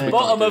 It's the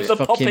bottom of the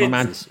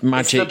Poppins.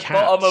 Magic It's the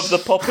bottom of the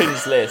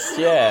Poppins list,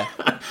 yeah.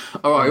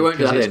 All right, we won't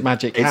do that then.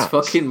 Magic hats. It's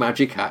fucking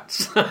Magic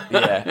Hats.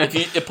 Yeah.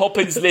 If the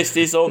Poppins list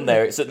is on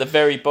there, it's at the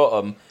very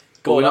bottom.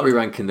 Well, we're not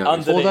re-ranking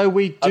those. Although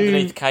we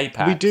do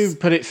K-Pax.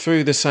 put it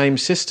through the same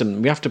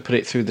system. We have to put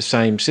it through the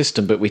same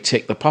system, but we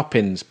tick the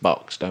Poppins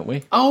box, don't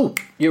we? Oh,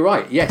 you're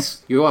right.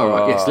 Yes, you are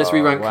right. Yes, let's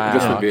re-rank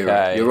Adjustment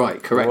Bureau. You're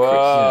right. Correct,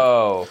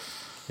 Whoa. Chris.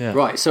 Yeah.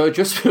 Right, so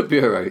Adjustment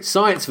Bureau.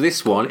 Science for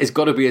this one has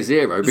got to be a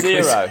 0. Because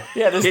zero.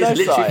 Yeah, there's no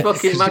literally science.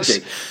 Fucking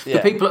magic. The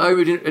people at home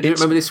who didn't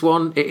remember this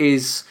one, it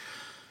is...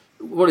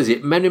 What is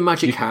it? Men in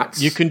magic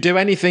hats. You can do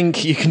anything.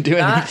 You can do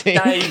anything.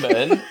 Matt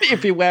Damon.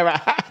 If you wear a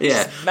hat.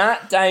 Yeah.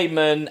 Matt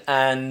Damon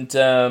and...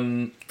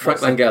 Frank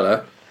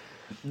Langella.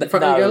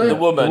 The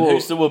woman.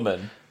 Who's the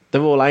woman?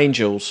 They're all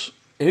angels.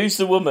 Who's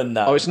the woman,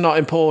 though? Oh, it's not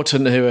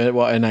important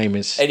what her name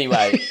is.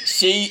 Anyway,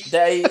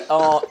 they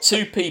are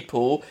two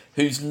people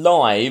whose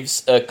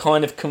lives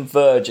kind of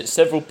converge at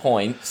several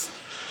points,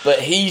 but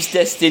he's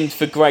destined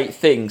for great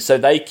things, so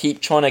they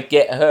keep trying to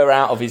get her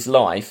out of his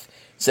life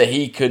so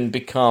he can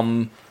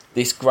become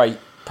this great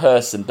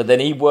person. But then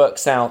he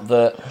works out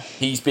that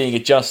he's being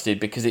adjusted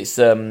because it's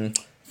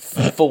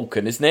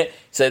Falcon, isn't it?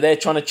 So they're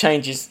trying to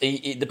change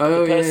the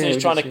person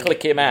who's trying to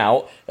click him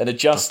out and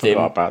adjust him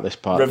about this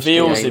part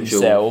reveals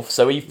himself,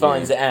 so he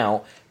finds it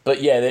out.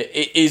 But yeah,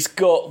 it's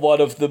got one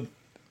of the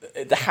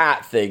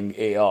hat thing.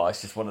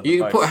 It's just one of the.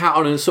 You can put a hat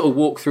on and sort of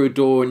walk through a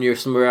door, and you're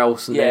somewhere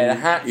else. And then the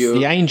hats.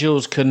 The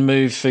angels can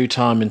move through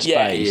time and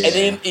space. And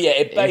then,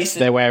 it basically if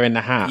they're wearing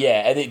the hat.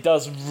 Yeah, and it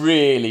does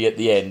really at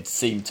the end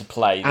seem to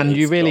play. And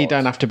you really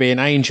don't have to be an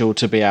angel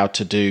to be able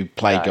to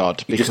play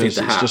God, because it's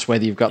just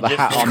whether you've got the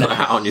hat on. Got the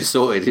hat on, you're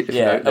sorted.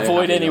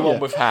 Avoid anyone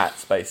with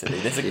hats. Basically,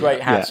 there's a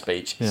great hat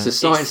speech. Yeah. So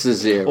science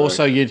is 0.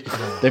 Also,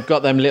 they've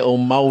got them little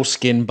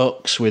moleskin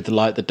books with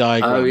like the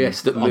diagram. Oh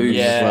yes, that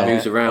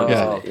moves around.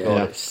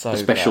 It's so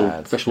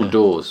special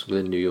doors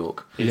within New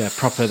York. Yeah,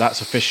 proper.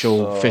 That's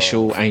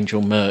official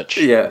angel merch.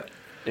 Yeah,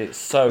 it's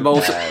so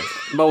bad.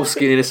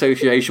 Moleskin in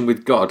association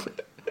with God.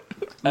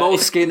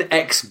 Moleskin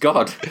X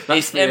God.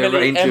 It's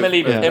Emily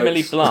Blunt.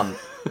 Emily Blunt.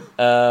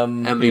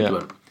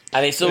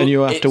 And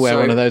you have to wear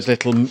one of those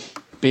little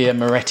Bia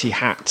Moretti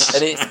hats.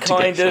 And it's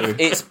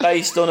it's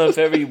based on a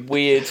very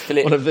weird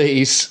Philip. One of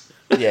these.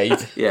 Yeah, you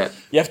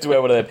have to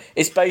wear one of them.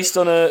 It's based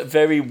on a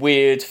very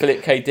weird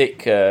Philip K.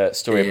 Dick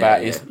story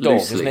about his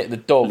dog, isn't it? The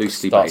dog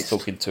starts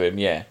talking to him.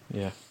 Yeah.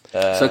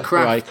 So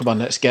Craft. Right, come on,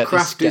 let's get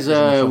Craft this.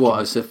 is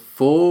what? It's a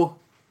 4?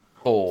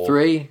 4.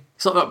 3?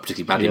 It's not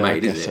particularly badly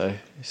made, is it? So.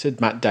 It's a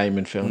Matt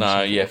Damon film.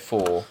 No,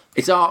 4.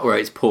 Its art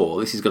rate's poor.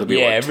 This is going to be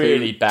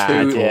really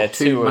bad.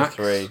 2 or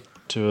 3.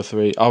 2 or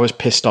 3. I was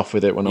pissed off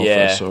with it when I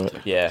first saw it.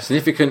 Yeah.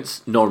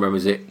 Significance? No one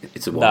remembers it.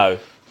 It's a 1.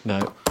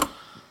 No.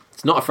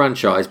 It's not a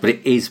franchise, but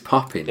it is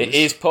Poppins. It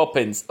is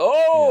Poppins.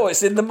 Oh,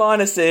 it's in the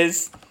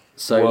minuses.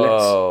 So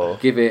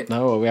let's give it.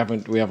 No, we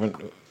haven't.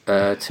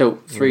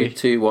 Tilt. 3,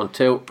 2, 1,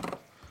 tilt.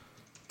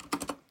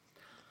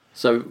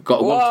 So got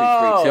a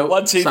 1, 2, 3 tilt.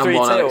 1, 2, 3 Sam 1,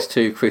 tilt. Alex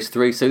 2, Chris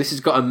 3. So this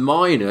has got a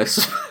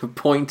minus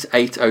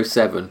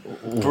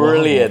 0.807.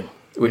 Brilliant.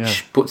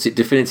 Which puts it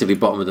definitively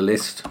bottom of the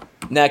list.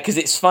 Now, because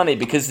it's funny,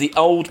 because the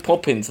old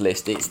Poppins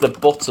list, it's the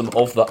bottom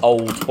of the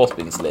old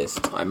Poppins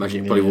list. I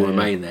imagine it probably will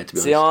remain there, to be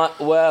honest.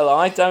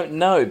 I don't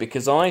know,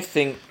 because I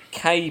think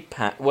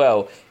K-Pax...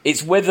 Well,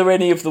 it's whether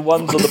any of the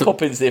ones on the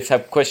Poppins list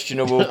have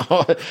questionable...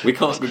 we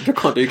can't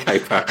do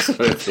K-Pax, I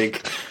don't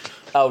think.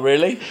 Oh,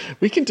 really?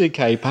 We can do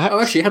K-Pax.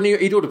 Oh, actually,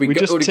 he'd already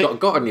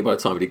got any by the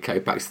time we did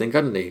K-Pax, I think,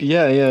 hadn't he?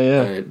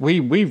 Yeah.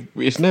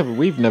 We've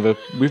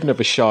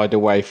never shied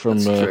away from...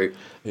 That's true.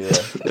 Yeah,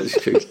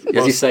 that's true.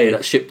 As you say,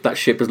 that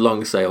ship has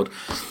long sailed.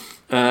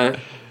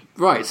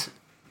 Right.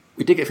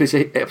 We did get through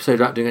this episode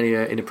without doing any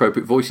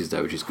inappropriate voices,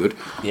 though, which is good.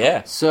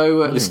 Yeah.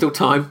 So there's still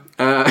time.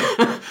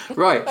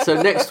 Right.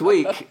 So next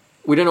week,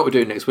 we don't know what we're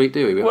doing next week,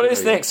 do we? What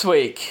is next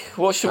week?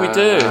 What should we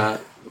do?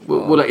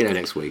 We'll let you know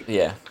next week.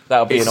 Yeah,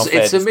 that'll be an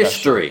off-air It's a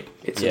mystery.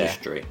 It's a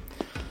mystery.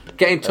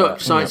 Get in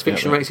touch.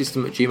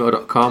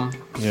 sciencefictionratingsystem@gmail.com.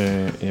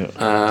 Yeah.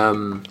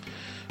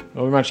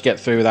 Well, we managed to get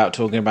through without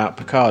talking about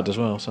Picard as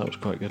well, so that was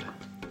quite good.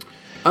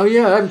 Oh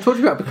yeah, I haven't talked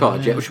about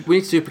Picard yet. We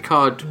need to do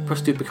Picard.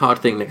 Let's do a Picard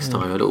thing next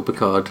time. A little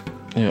Picard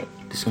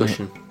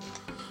discussion.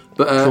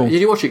 But Cool. Did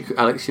you watch it,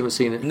 Alex? You haven't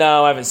seen it?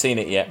 No, I haven't seen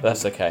it yet. But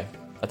that's okay.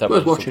 I don't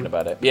mind talking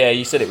about it. Yeah,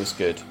 you said it was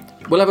good.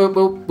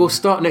 We'll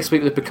start next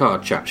week with the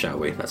Picard chat, shall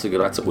we? That's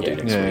what we'll do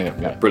next week.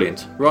 Yeah.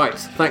 Brilliant. Right.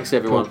 Thanks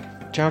everyone. Cool.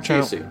 Ciao. See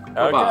you soon.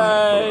 Okay.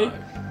 Bye.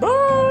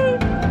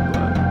 Bye.